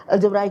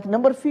algebraic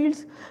number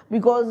fields,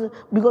 because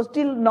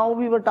till now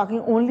we were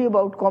talking only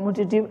about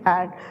commutative,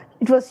 and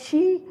it was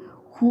she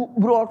who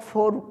brought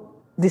forward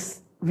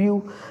this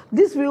view.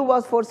 This view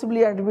was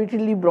forcibly and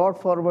repeatedly brought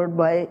forward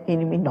by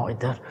Emmy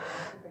Noether.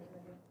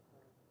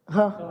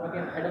 So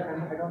again, I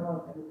don't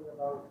know anything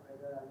about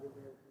either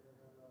algebra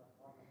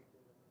or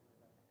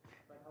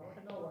but I want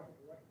to know what is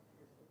the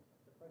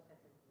first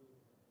sentence means.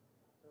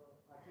 So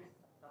at least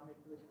some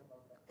intuition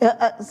about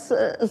that.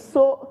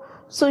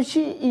 So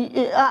she,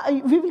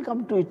 we will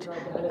come to it.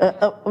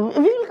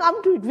 We will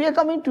come to it. We are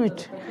coming to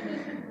it.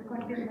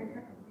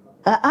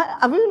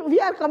 We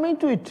are coming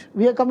to it.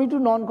 We are coming to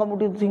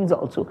non-commutative things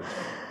also.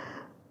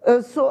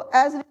 So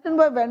as written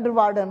by van der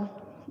Waarden,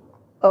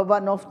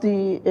 one of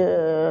the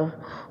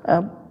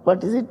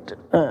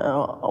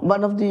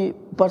one of the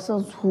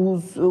persons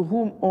whom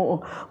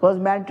was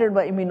mentored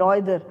by Emmy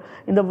Noether,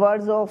 in the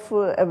words of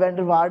van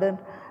der Waarden,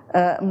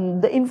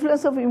 the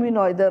influence of Emmy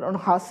Noether on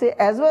Hasse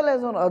as well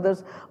as on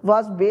others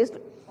was based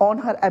on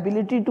her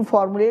ability to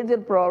formulate their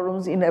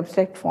problems in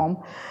abstract form,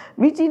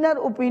 which in her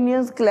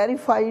opinions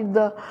clarified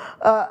the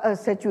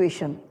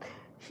situation.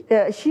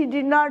 She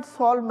did not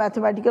solve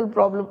mathematical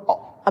problems.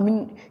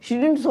 She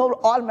didn't solve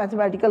all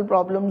mathematical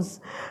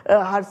problems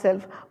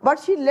herself, but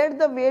she led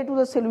the way to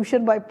the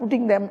solution by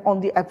putting them on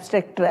the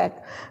abstract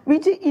track,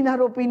 which in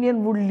her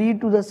opinion would lead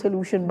to the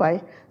solution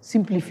by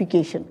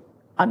simplification,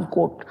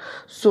 unquote.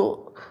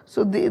 So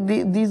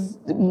this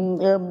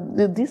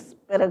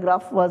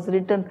paragraph was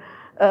written,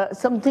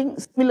 something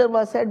similar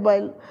was said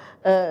by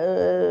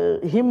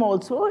him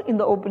also in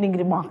the opening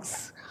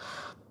remarks.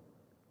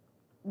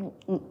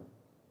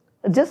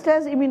 Just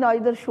as Emmy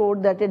Noether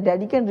showed that a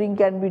Dedekind ring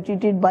can be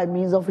treated by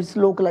means of its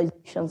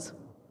localizations.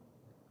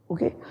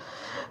 Okay,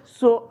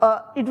 so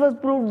it was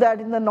proved that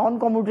in the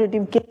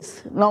non-commutative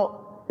case,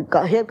 now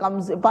here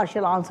comes a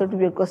partial answer to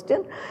your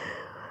question.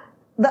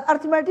 The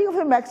arithmetic of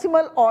a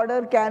maximal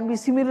order can be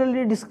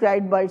similarly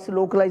described by its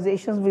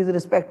localizations with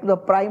respect to the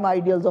prime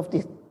ideals of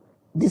the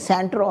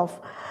center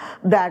of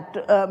that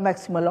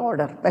maximal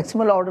order.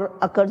 Maximal order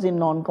occurs in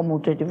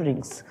non-commutative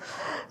rings.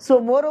 So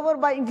moreover,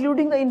 by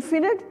including the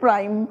infinite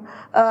prime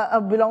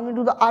belonging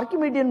to the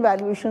Archimedean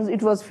valuations,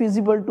 it was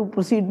feasible to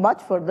proceed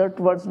much further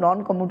towards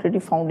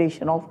non-commutative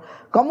foundation of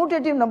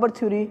commutative number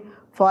theory,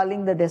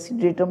 following the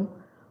desideratum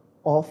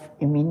of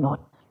Emmy Noether.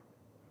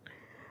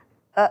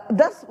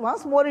 Thus,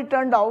 once more it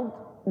turned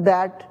out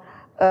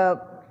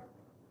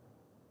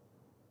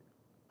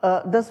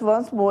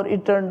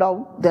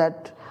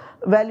that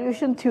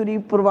valuation theory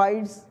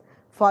provides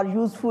for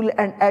useful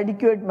and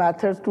adequate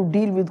methods to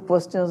deal with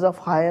questions of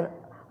higher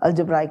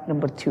algebraic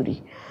number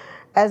theory.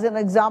 As an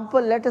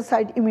example, let us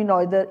cite Emmy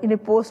Noether in a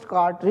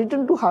postcard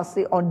written to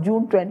Hasse on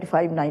June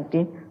 25,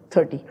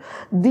 1930.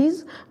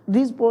 These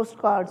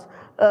postcards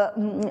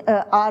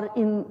are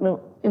in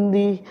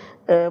the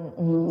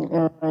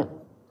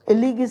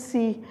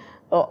legacy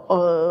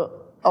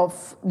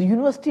of the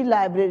University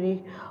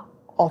Library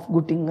of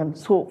Göttingen.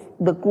 So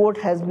the quote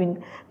has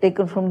been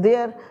taken from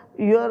there.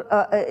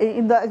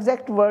 In the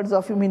exact words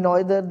of Emmy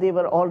Noether, they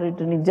were all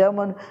written in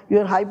German.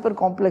 Your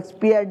hypercomplex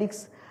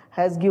p-adix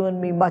has given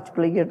me much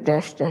pleasure,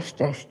 dash, dash,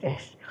 dash,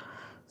 dash.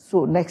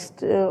 So next,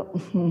 so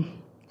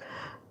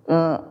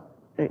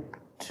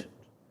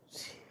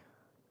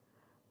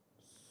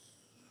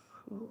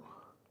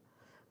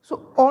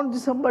on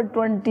December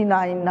 29,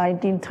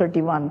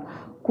 1931,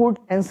 Kurt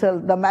Hensel,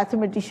 the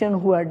mathematician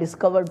who had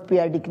discovered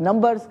p-adic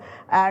numbers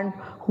and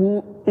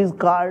who is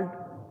called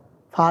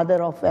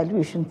father of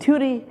valuation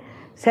theory,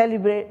 his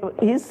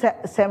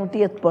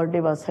 70th birthday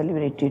was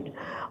celebrated.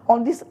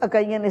 On this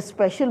occasion, a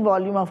special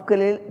volume of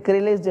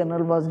Crelle's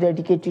journal was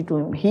dedicated to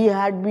him. He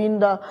had been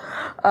the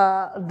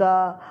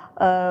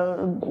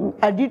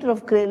editor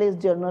of Crelle's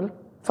journal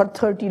for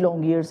 30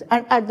 long years,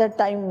 and at that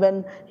time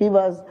when he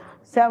was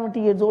 70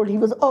 years old, he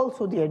was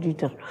also the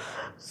editor.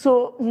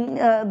 So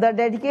the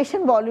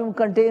dedication volume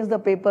contains the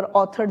paper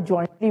authored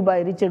jointly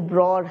by Richard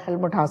Broad,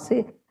 Helmut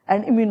Hasse,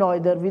 and Emmy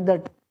Noether with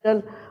the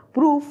title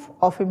Proof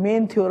of a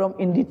Main Theorem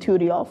in the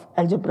Theory of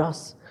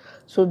Algebras.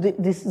 So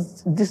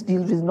this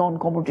deals with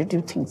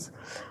non-commutative things.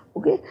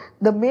 Okay,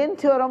 the main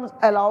theorem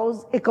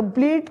allows a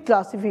complete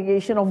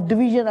classification of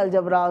division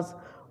algebras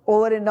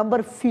over a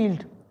number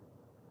field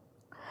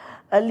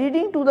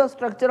leading to the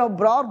structure of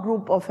broad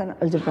group of an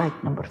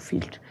algebraic number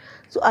field.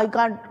 So I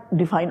can't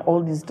define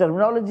all these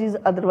terminologies,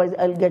 otherwise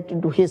I'll get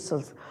into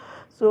hassles.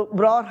 So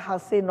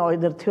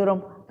Brouwer-Hasse-Noether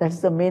theorem, that's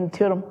the main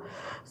theorem.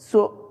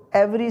 So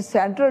every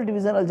central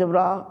division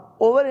algebra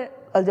over an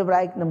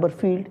algebraic number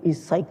field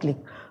is cyclic.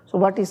 So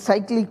what is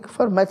cyclic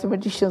for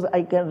mathematicians,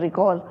 I can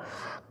recall.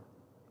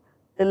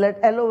 Let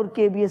L over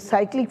K be a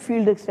cyclic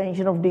field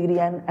extension of degree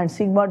n, and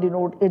sigma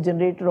denote a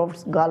generator of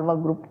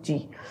Galois group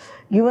G.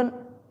 Given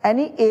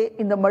any A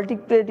in the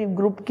multiplicative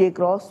group K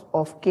cross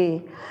of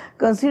K,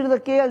 consider the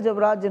K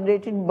algebra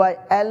generated by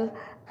L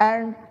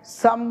and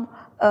some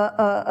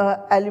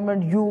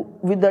element U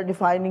with the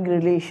defining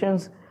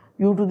relations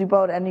U to the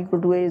power n equal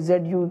to A,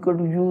 Z U equal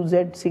to U,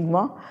 Z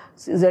sigma,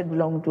 Z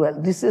belonging to L.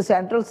 This is a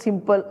central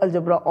simple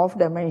algebra of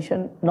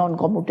dimension,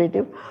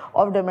 non-commutative,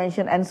 of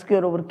dimension n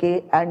square over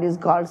K and is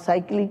called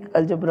cyclic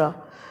algebra.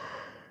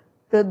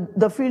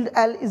 The field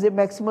L is a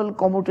maximal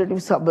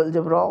commutative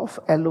subalgebra of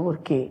L over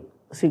K,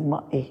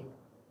 sigma A.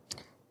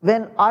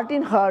 When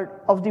Artin heard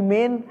of the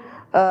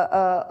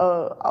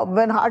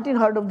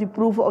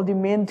proof of the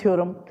main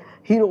theorem,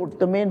 he wrote,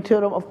 the main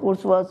theorem of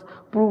course was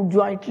proved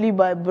jointly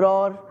by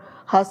Brouwer,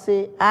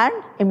 Hasse and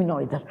Emmy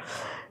Noether.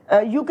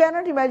 You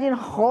cannot imagine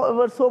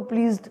however so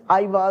pleased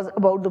I was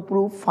about the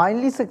proof,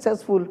 finally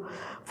successful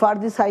for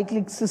the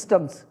cyclic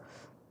systems.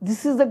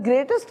 This is the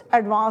greatest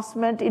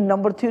advancement in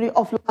number theory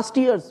of last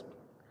years.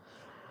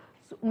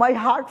 So my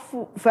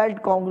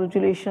heartfelt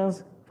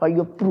congratulations for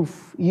your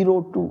proof, he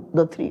wrote to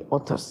the three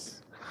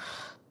authors.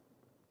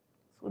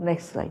 So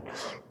next slide.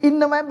 In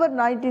November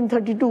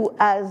 1932,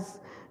 as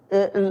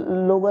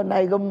Logan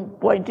Nigam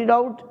pointed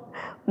out,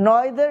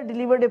 Noether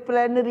delivered a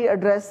plenary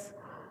address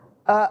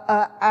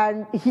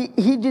and he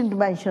didn't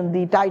mention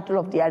the title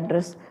of the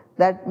address.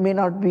 That may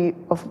not be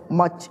of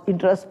much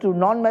interest to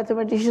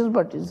non-mathematicians,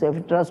 but is of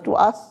interest to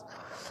us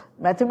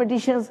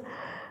mathematicians.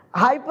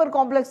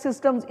 Hypercomplex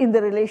systems in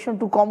the relation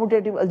to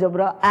commutative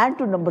algebra and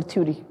to number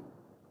theory.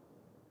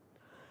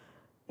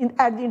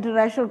 At the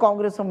International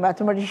Congress of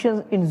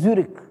Mathematicians in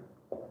Zurich.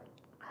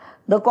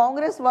 The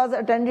Congress was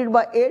attended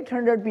by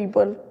 800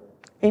 people,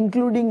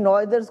 including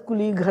Noether's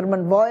colleague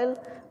Hermann Weyl,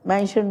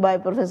 mentioned by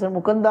Professor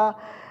Mukunda,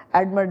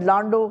 Edmund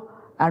Landau,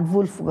 and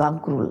Wolfgang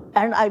Krull.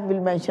 And I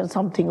will mention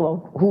something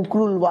about who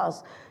Krull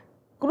was.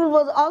 Krull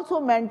was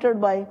also mentored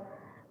by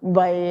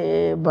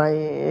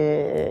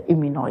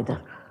Emmy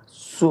Noether.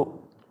 So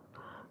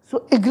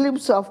a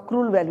glimpse of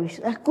Krull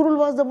valuation. Krull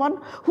was the one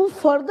who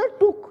further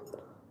took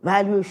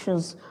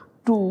valuations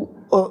to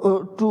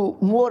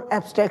more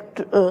abstract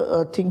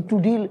thing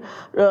to deal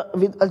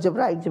with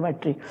algebraic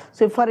geometry.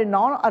 So for a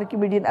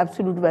non-Archimedean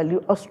absolute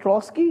value,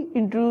 Ostrowski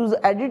introduced the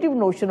additive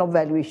notion of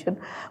valuation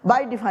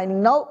by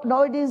defining,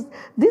 nowadays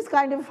this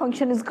kind of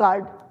function is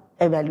called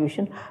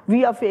evaluation,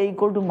 V of A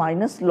equal to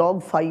minus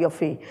log phi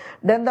of A.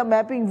 Then the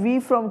mapping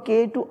V from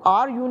K to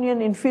R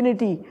union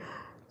infinity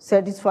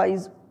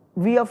satisfies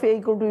V of A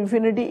equal to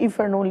infinity if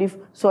and only if,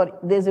 sorry,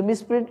 there's a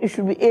misprint, it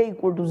should be A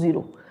equal to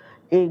 0.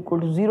 A equal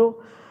to 0.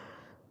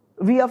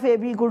 V of A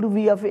B equal to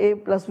V of A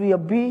plus V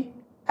of B,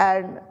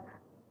 and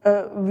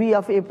V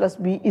of A plus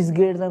B is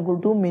greater than equal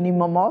to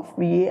minimum of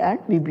VA and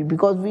VB,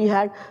 because we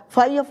had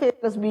phi of A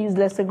plus B is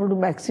less than equal to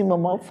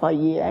maximum of phi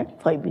A and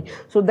phi B.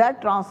 So that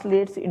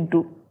translates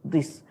into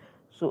this.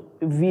 So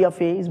V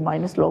of A is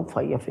minus log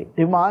phi of A.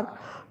 Remark,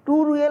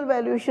 two real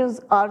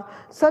valuations are,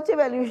 such a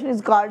valuation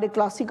is called a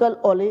classical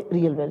or a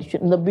real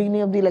valuation. In the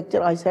beginning of the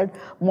lecture I said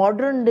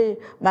modern day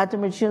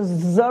mathematicians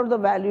reserve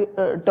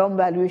the term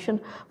valuation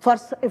for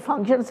a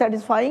function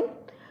satisfying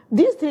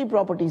these three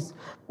properties.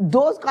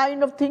 Those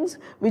kind of things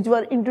which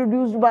were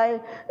introduced by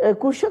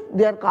Kushak,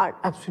 they are called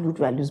absolute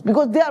values,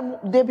 because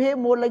they behave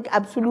more like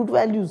absolute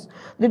values.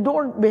 They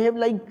don't behave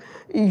like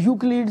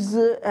Euclid's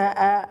the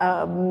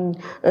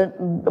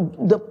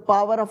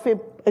power of a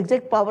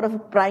exact power of a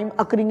prime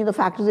occurring in the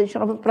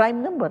factorization of a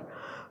prime number.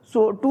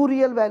 So two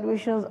real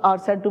valuations are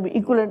said to be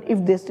equivalent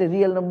if they say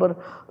real number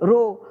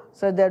rho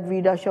such that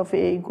V dash of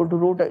A equal to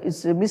rho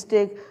is a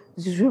mistake.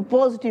 This is a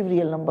positive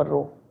real number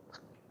rho.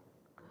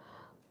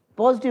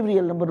 Positive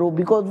real number rho,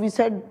 because we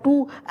said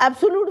two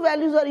absolute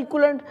values are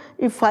equivalent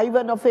if phi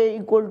 1 of A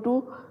equal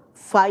to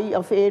phi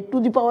of A to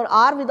the power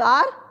R with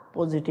R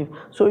positive.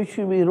 So it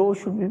should be rho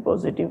should be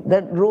positive.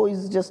 That rho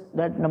is just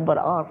that number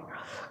R.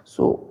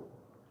 So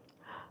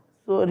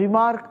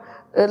remark,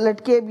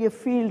 let K be a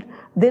field.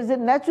 There is a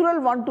natural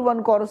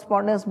one-to-one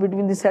correspondence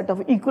between the set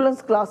of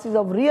equivalence classes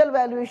of real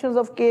valuations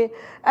of K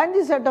and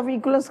the set of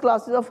equivalence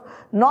classes of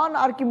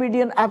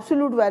non-Archimedean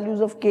absolute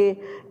values of K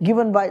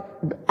given by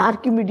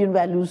Archimedean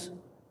values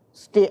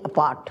stay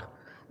apart.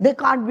 They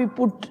can't be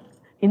put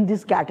in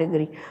this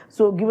category.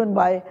 So given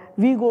by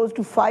V goes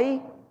to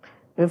phi,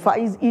 where phi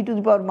is e to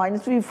the power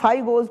minus V,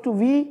 phi goes to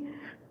V,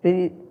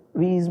 where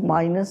V is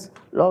minus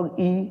log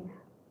e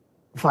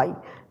phi.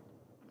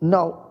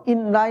 Now,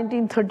 in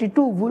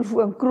 1932,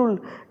 Wolfgang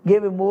Krull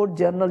gave a more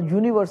general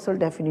universal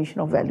definition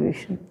of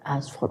valuation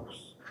as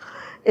follows.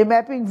 A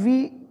mapping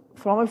V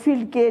from a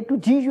field K to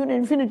G union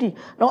infinity.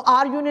 Now,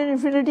 R union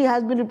infinity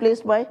has been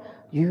replaced by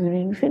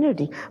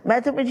infinity.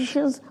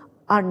 Mathematicians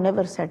are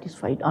never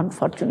satisfied,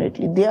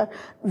 unfortunately. They are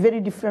very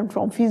different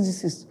from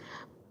physicists.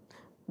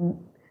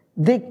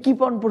 They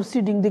keep on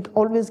proceeding, they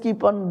always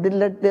keep on, they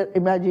let their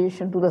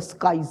imagination to the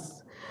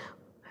skies.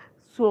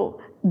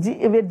 So,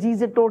 where G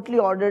is a totally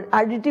ordered,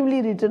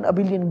 additively written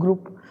abelian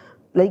group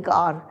like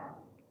R,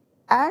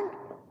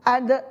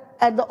 and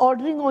the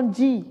ordering on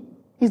G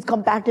is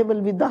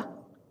compatible with the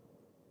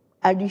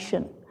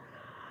addition.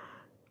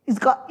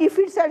 If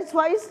it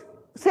satisfies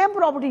same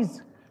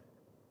properties,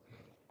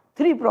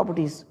 three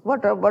properties.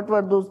 What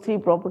were those three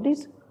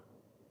properties?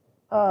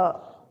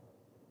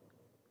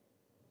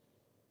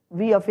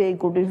 V of A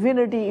equal to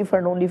infinity, if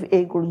and only if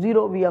A equal to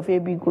 0, V of A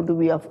B equal to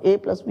V of A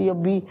plus V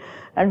of B,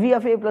 and V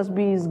of A plus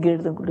B is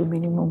greater than or equal to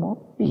minimum of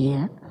V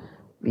and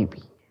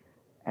VB.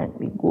 And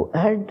we go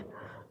ahead,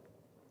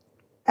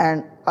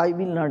 and I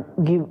will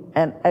not give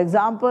an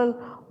example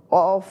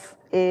of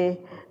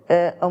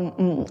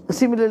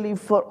similarly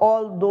for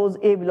all those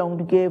A belong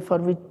to K for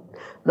which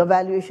the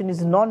valuation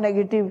is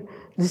non-negative.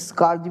 This is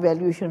called the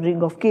valuation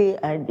ring of K,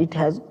 and it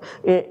has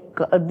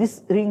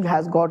this ring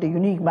has got a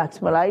unique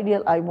maximal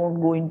ideal. I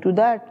won't go into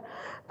that,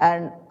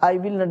 and I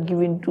will not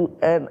give into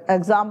an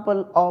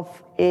example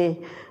of Emmy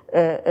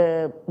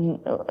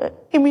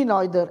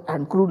Noether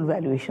and crude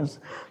valuations.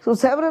 So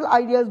several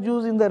ideas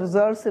used in the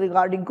results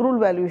regarding crude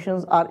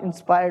valuations are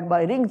inspired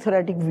by ring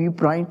theoretic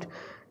viewpoint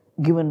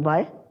given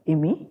by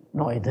Emmy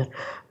Noether.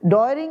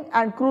 Doering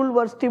and Krull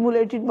were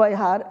stimulated by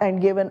her and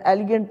gave an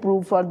elegant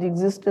proof for the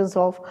existence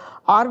of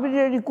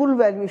arbitrary Krull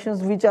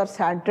valuations which are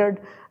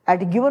centered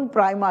at a given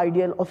prime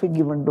ideal of a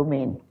given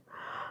domain.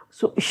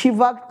 So she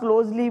worked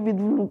closely with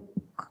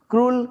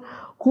Krull,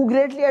 who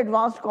greatly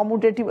advanced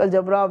commutative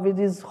algebra with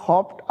his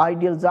Hopf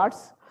ideal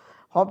Satz.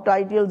 Hopf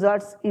ideal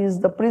Satz is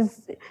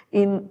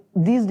in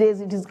these days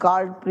it is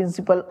called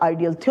principal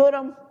ideal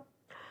theorem,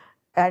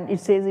 and it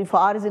says if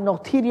R is a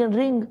Noetherian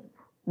ring.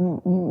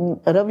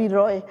 Ravi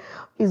Roy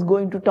is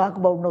going to talk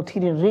about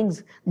Noetherian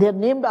rings. They are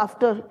named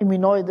after Emmy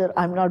Noether.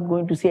 I'm not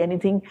going to say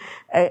anything.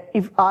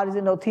 If R is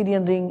a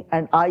Noetherian ring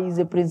and I is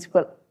a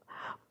principal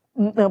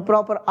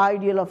proper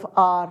ideal of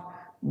R,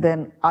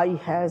 then I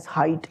has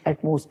height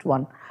at most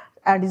 1,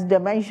 and is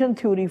dimension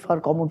theory for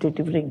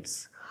commutative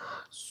rings.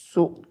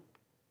 So,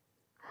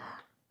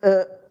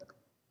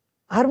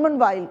 Hermann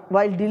Weyl,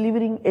 while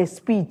delivering a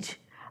speech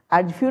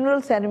at the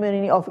funeral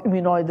ceremony of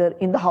Emmy Noether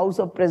in the house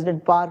of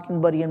President Park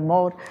in Bury and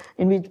Moor,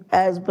 in which,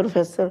 as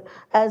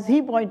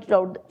he pointed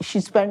out, she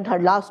spent her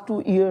last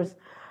 2 years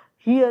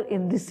here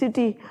in this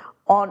city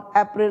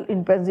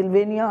in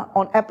Pennsylvania,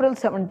 on April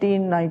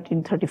 17,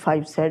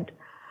 1935, said,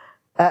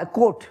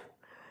 quote,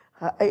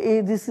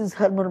 this is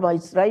Hermann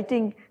Weyl's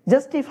writing,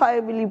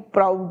 justifiably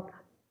proud,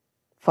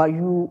 for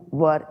you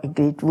were a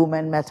great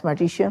woman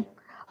mathematician.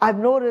 I have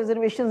no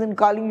reservations in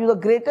calling you the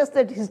greatest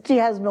that history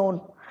has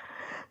known.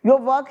 Your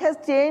work has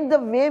changed the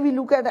way we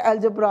look at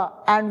algebra,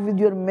 and with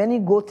your many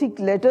Gothic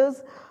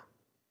letters,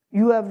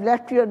 you have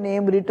left your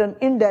name written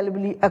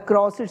indelibly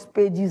across its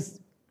pages.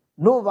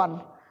 No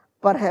one,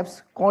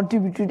 perhaps,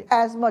 contributed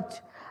as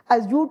much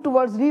as you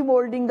towards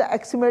remolding the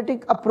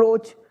axiomatic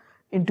approach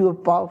into a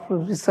powerful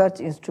research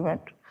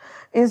instrument.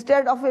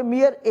 Instead of a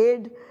mere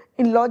aid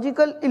in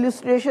logical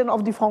illustration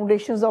of the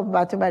foundations of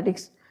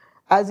mathematics,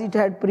 as it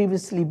had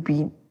previously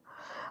been.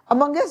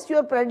 Amongst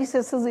your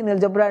predecessors in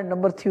algebra and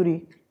number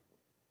theory,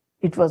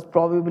 it was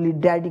probably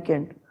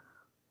Dedekind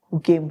who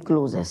came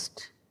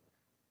closest,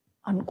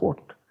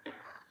 unquote.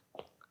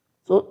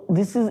 So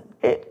this is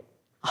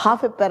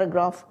half a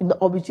paragraph in the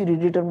obituary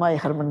written by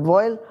Hermann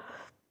Weyl.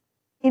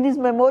 In his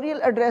memorial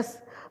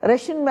address,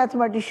 Russian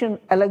mathematician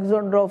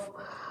Alexandrov,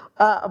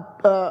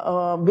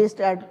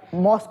 based at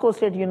Moscow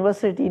State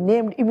University,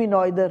 named Emmy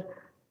Noether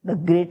the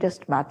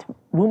greatest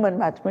woman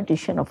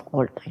mathematician of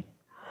all time.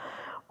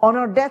 On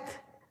her death,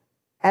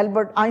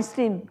 Albert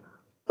Einstein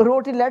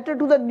wrote a letter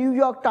to the New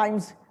York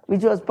Times,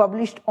 which was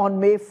published on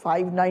May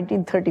 5,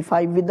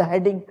 1935, with the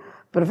heading,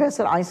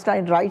 Professor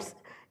Einstein writes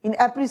in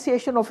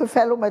appreciation of a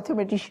fellow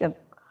mathematician,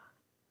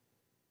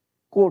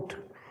 quote,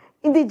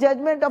 in the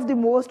judgment of the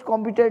most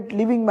competent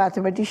living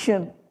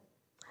mathematicians,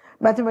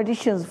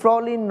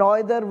 Fraulein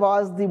Noether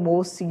was the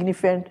most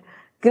significant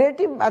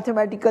creative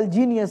mathematical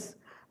genius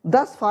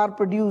thus far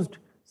produced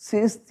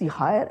since the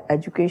higher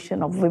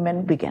education of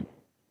women began.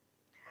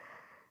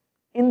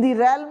 In the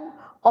realm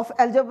of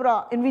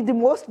algebra, in which the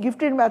most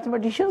gifted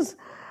mathematicians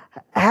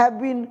have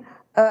been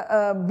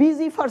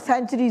busy for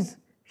centuries,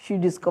 she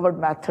discovered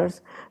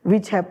methods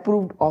which have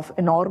proved of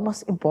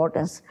enormous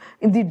importance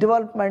in the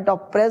development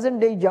of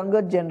present-day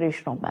younger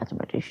generation of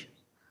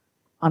mathematicians,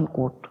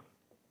 unquote.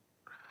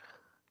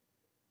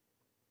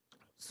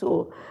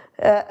 So,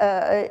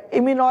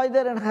 Emmy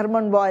Noether and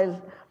Hermann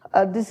Weyl,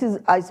 this is,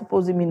 I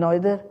suppose, Emmy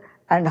Noether,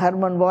 and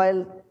Hermann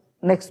Weyl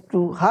next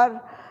to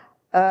her,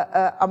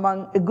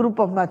 among a group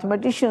of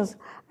mathematicians,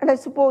 and I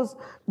suppose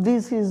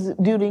this is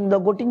during the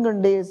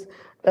Göttingen days,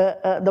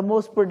 the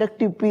most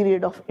productive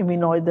period of Emmy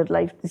Noether's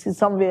life. This is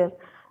somewhere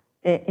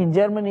in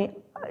Germany.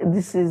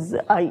 This is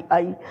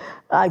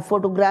I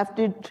photographed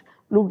it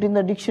looked in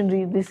the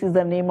dictionary, this is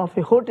the name of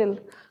a hotel.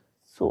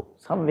 So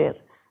somewhere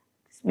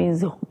this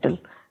means a hotel,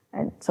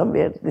 and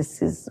somewhere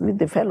this is with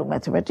the fellow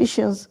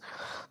mathematicians.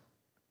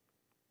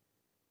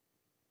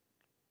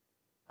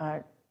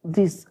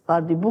 These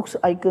are the books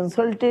I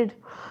consulted,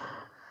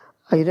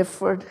 I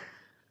referred.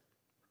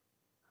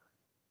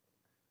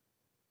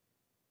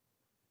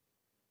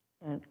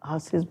 And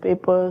Haas's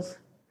papers,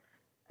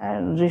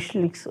 and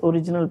Rishlik's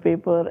original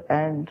paper,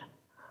 and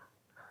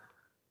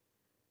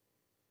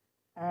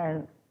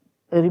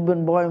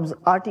Ribbenboim's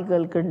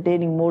article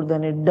containing more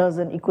than a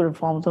dozen equivalent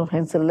forms of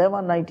Hensel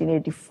lemma,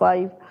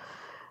 1985,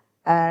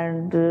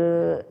 and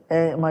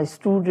my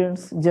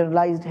students'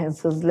 generalized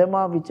Hensel's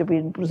lemma, which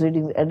appeared in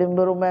Proceedings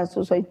Edinburgh Math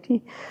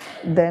Society.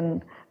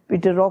 Then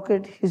Peter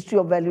Rocket, History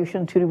of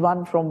Valuation Theory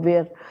 1, from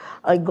where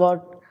I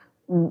got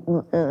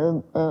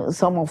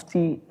some of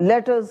the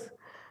letters.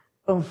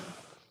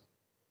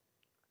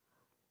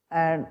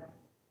 And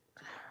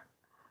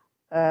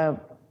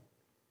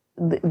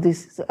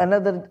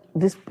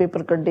this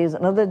paper contains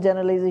another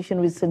generalization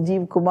with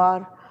Sanjeev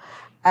Kumar.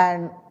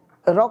 And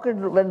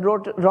when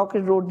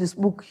Rocket wrote this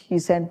book, he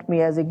sent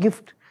me as a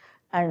gift,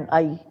 and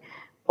I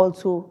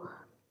also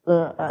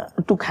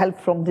took help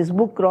from this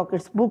book,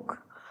 Rocket's book.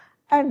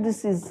 And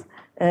this is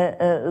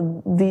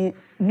the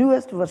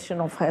newest version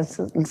of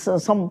Hensel's.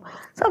 Some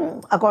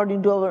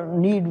according to our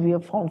need, we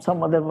have found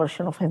some other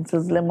version of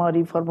Hensel's lemma,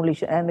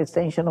 reformulation and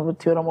extension of the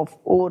theorem of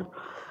Orr,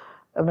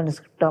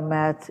 Manuscripta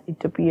Math.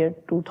 It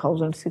appeared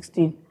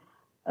 2016.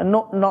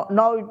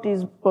 Now it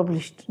is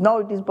published. Now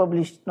it is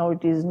published. Now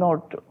it is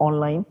not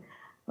online.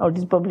 Now it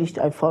is published.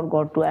 I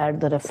forgot to add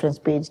the reference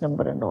page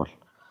number and all.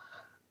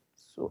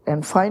 So,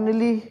 and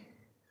finally,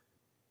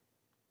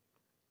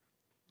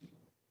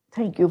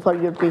 thank you for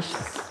your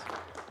patience.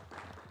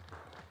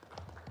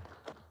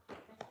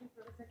 Thank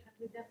you, Professor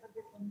Khanduja, for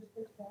this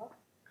wonderful talk.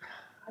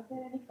 Are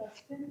there any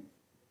questions?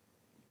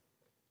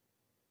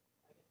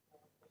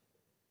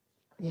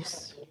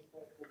 Yes.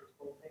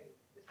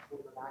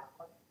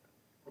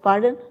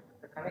 Pardon?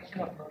 The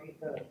connection of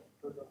Noether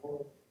to the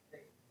whole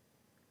thing.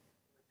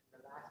 The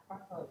last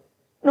part or?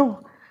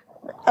 No.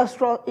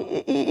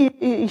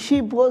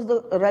 She posed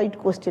the right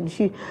question.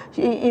 She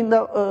in the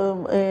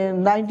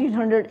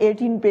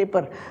 1918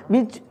 paper,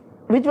 which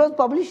was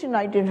published in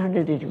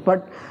 1918,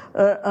 but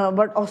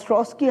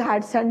Ostrowski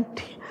had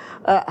sent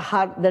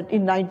her that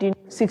in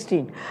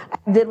 1916.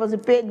 And there was a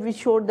page which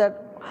showed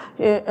that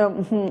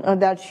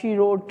that she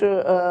wrote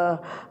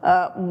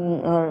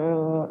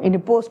in a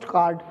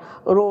postcard,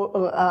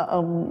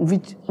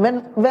 which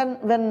when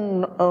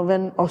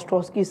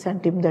Ostrowski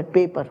sent him that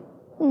paper.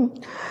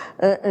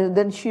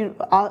 Then she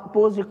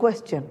posed a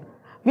question: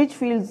 which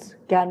fields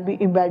can be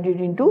embedded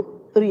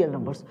into real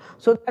numbers?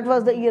 So that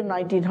was the year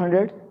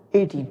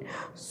 1918.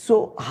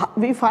 So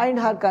we find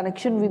her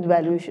connection with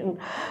valuation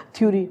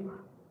theory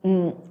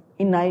in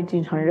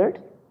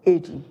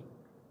 1918.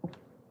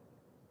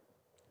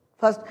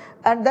 First,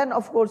 and then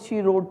of course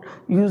she wrote,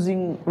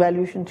 using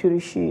valuation theory,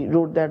 she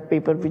wrote that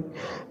paper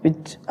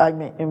which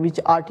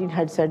Artin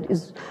had said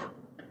is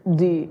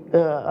the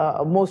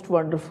most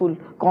wonderful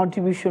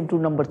contribution to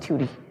number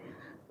theory,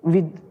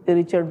 with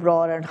Richard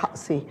Brower and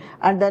Hasse.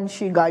 And then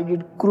she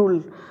guided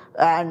Krull,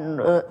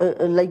 and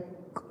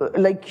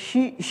like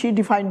she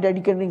defined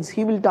Dedekind rings.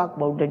 He will talk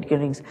about Dedekind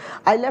rings.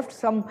 I left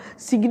some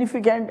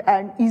significant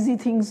and easy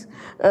things,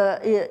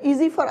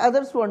 easy for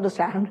others to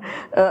understand,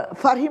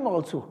 for him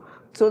also,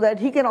 so that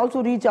he can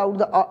also reach out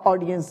the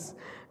audience.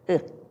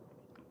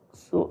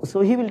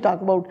 So he will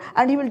talk about,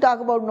 and he will talk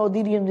about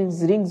Noetherian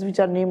rings which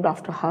are named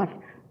after her,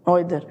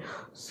 Noether.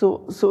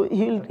 So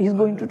he's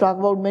going to talk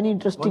about many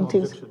interesting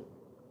things.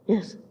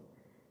 Yes.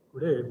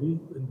 Today,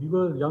 when we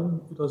were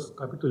young, it was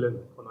capital N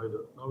for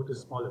Noether. Now it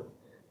is small n.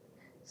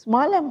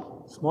 Small m?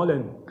 Small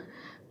n.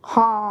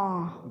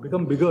 Ha.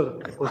 Become bigger. The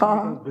person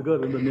becomes bigger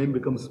when the name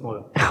becomes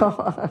smaller.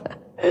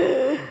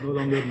 It's no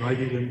longer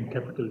Noetherian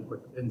capital, but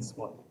n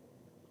small.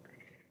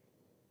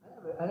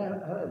 I have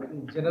a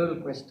very general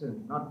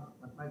question, not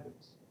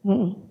mathematics.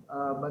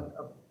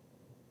 But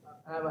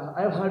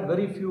I have heard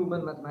very few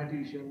women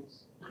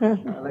mathematicians,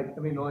 like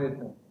Emmy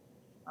Noether.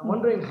 I'm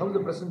wondering how the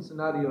present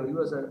scenario, you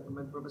as a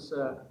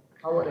professor,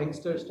 how are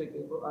youngsters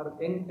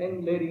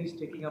young ladies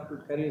taking up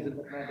with careers in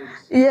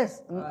mathematics?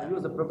 Yes. You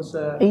as a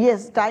professor.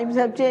 Yes, times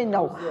have changed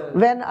now.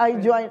 When I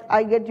joined,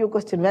 I get your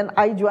question. When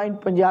I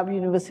joined Punjab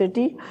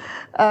University,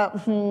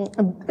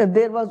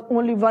 there was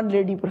only one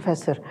lady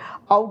professor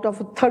out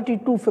of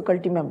 32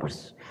 faculty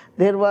members.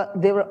 They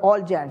were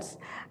all gents.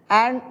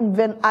 And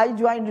when I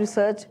joined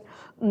research,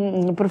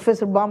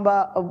 Professor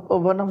Bamba,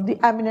 one of the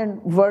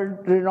eminent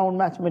world-renowned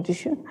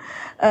mathematicians,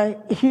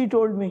 he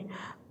told me,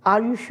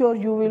 "Are you sure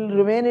you will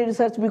remain in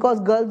research?" Because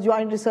girls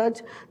joined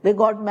research, they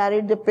got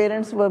married, their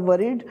parents were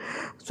worried,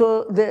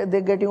 so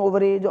they're getting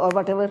over age or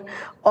whatever,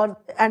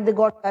 and they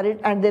got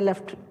married and they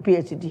left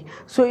PhD.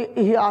 So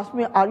he asked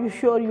me, "Are you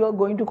sure you are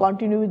going to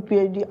continue with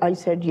PhD?" I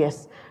said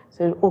yes.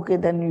 Said, "Okay,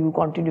 then you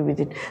continue with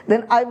it."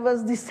 Then I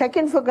was the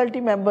second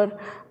faculty member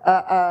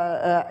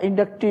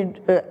inducted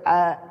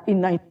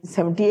in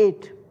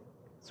 1978.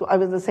 So I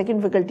was the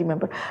second faculty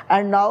member.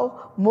 And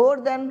now more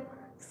than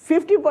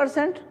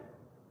 50%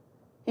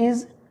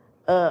 is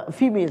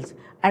females,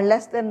 and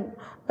less than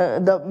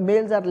the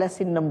males are less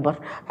in number.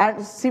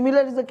 And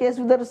similar is the case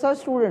with the research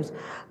students.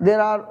 There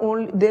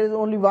is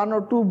only 1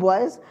 or 2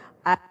 boys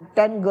and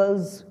 10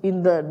 girls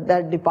in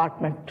that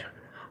department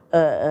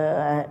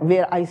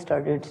where I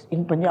studied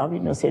in Punjab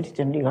University,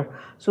 Chandigarh.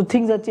 So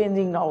things are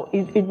changing now.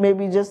 It may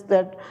be just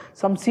that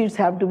some seats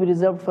have to be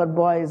reserved for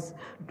boys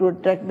to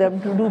attract them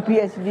to do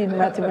PhD in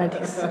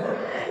mathematics.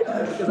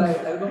 Because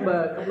I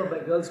remember a couple of my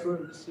girl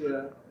students this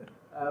year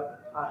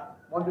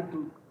wanted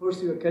to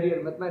pursue a career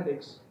in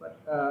mathematics, but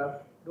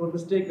don't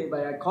mistake me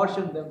by I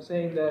cautioned them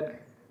saying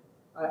that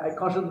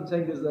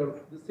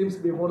this seems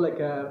to be more like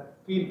a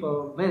field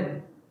for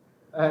men.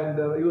 And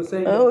you were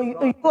saying, oh,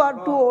 you are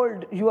too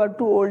old. You are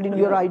too old in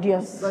your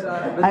ideas. But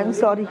I'm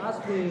sorry.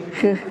 Asked me,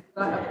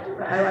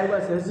 I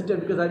was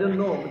hesitant because I don't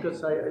know,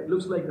 because it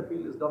looks like the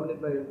field is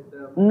dominated by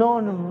the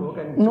No.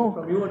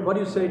 From you, what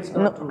you say, it's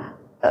not true.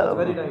 That's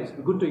very nice.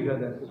 Good to hear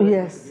that.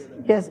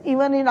 Yes.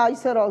 Even in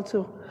ICER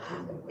also.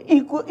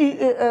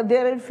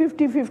 There is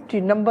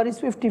 50-50. Number is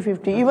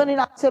 50-50. Even in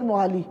ICER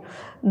Mohali,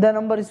 the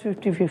number is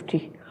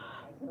 50-50.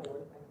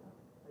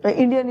 The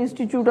Indian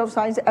Institute of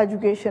Science,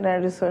 Education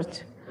and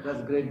Research.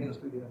 That's great news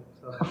to hear.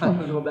 So I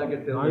will go back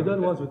and tell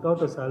Neither was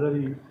without a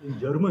salary in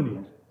Germany.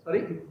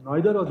 Sorry?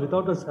 Neither was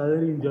without a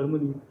salary in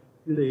Germany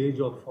till the age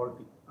of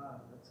 40.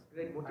 That's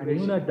great And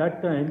motivation. even at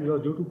that time, it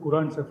was due to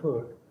Quran's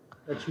effort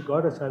that she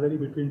got a salary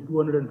between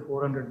 200 and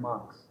 400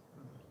 marks.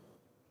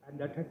 And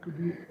that had to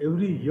be,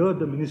 every year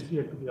the ministry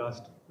had to be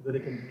asked whether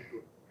they can do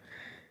it.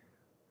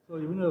 So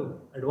even an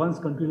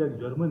advanced country like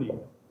Germany,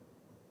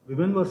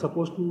 women were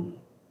supposed to,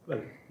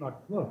 well,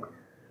 not work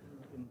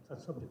in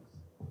such subjects.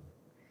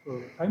 So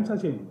times are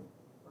changing.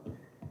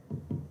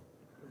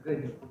 Great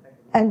news.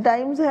 And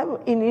times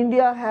in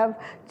India have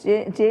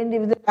changed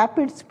with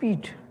rapid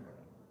speed.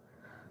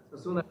 So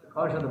soon I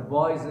caution the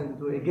boys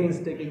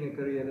against taking a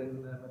career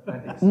in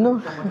mathematics. No.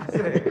 Someone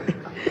say.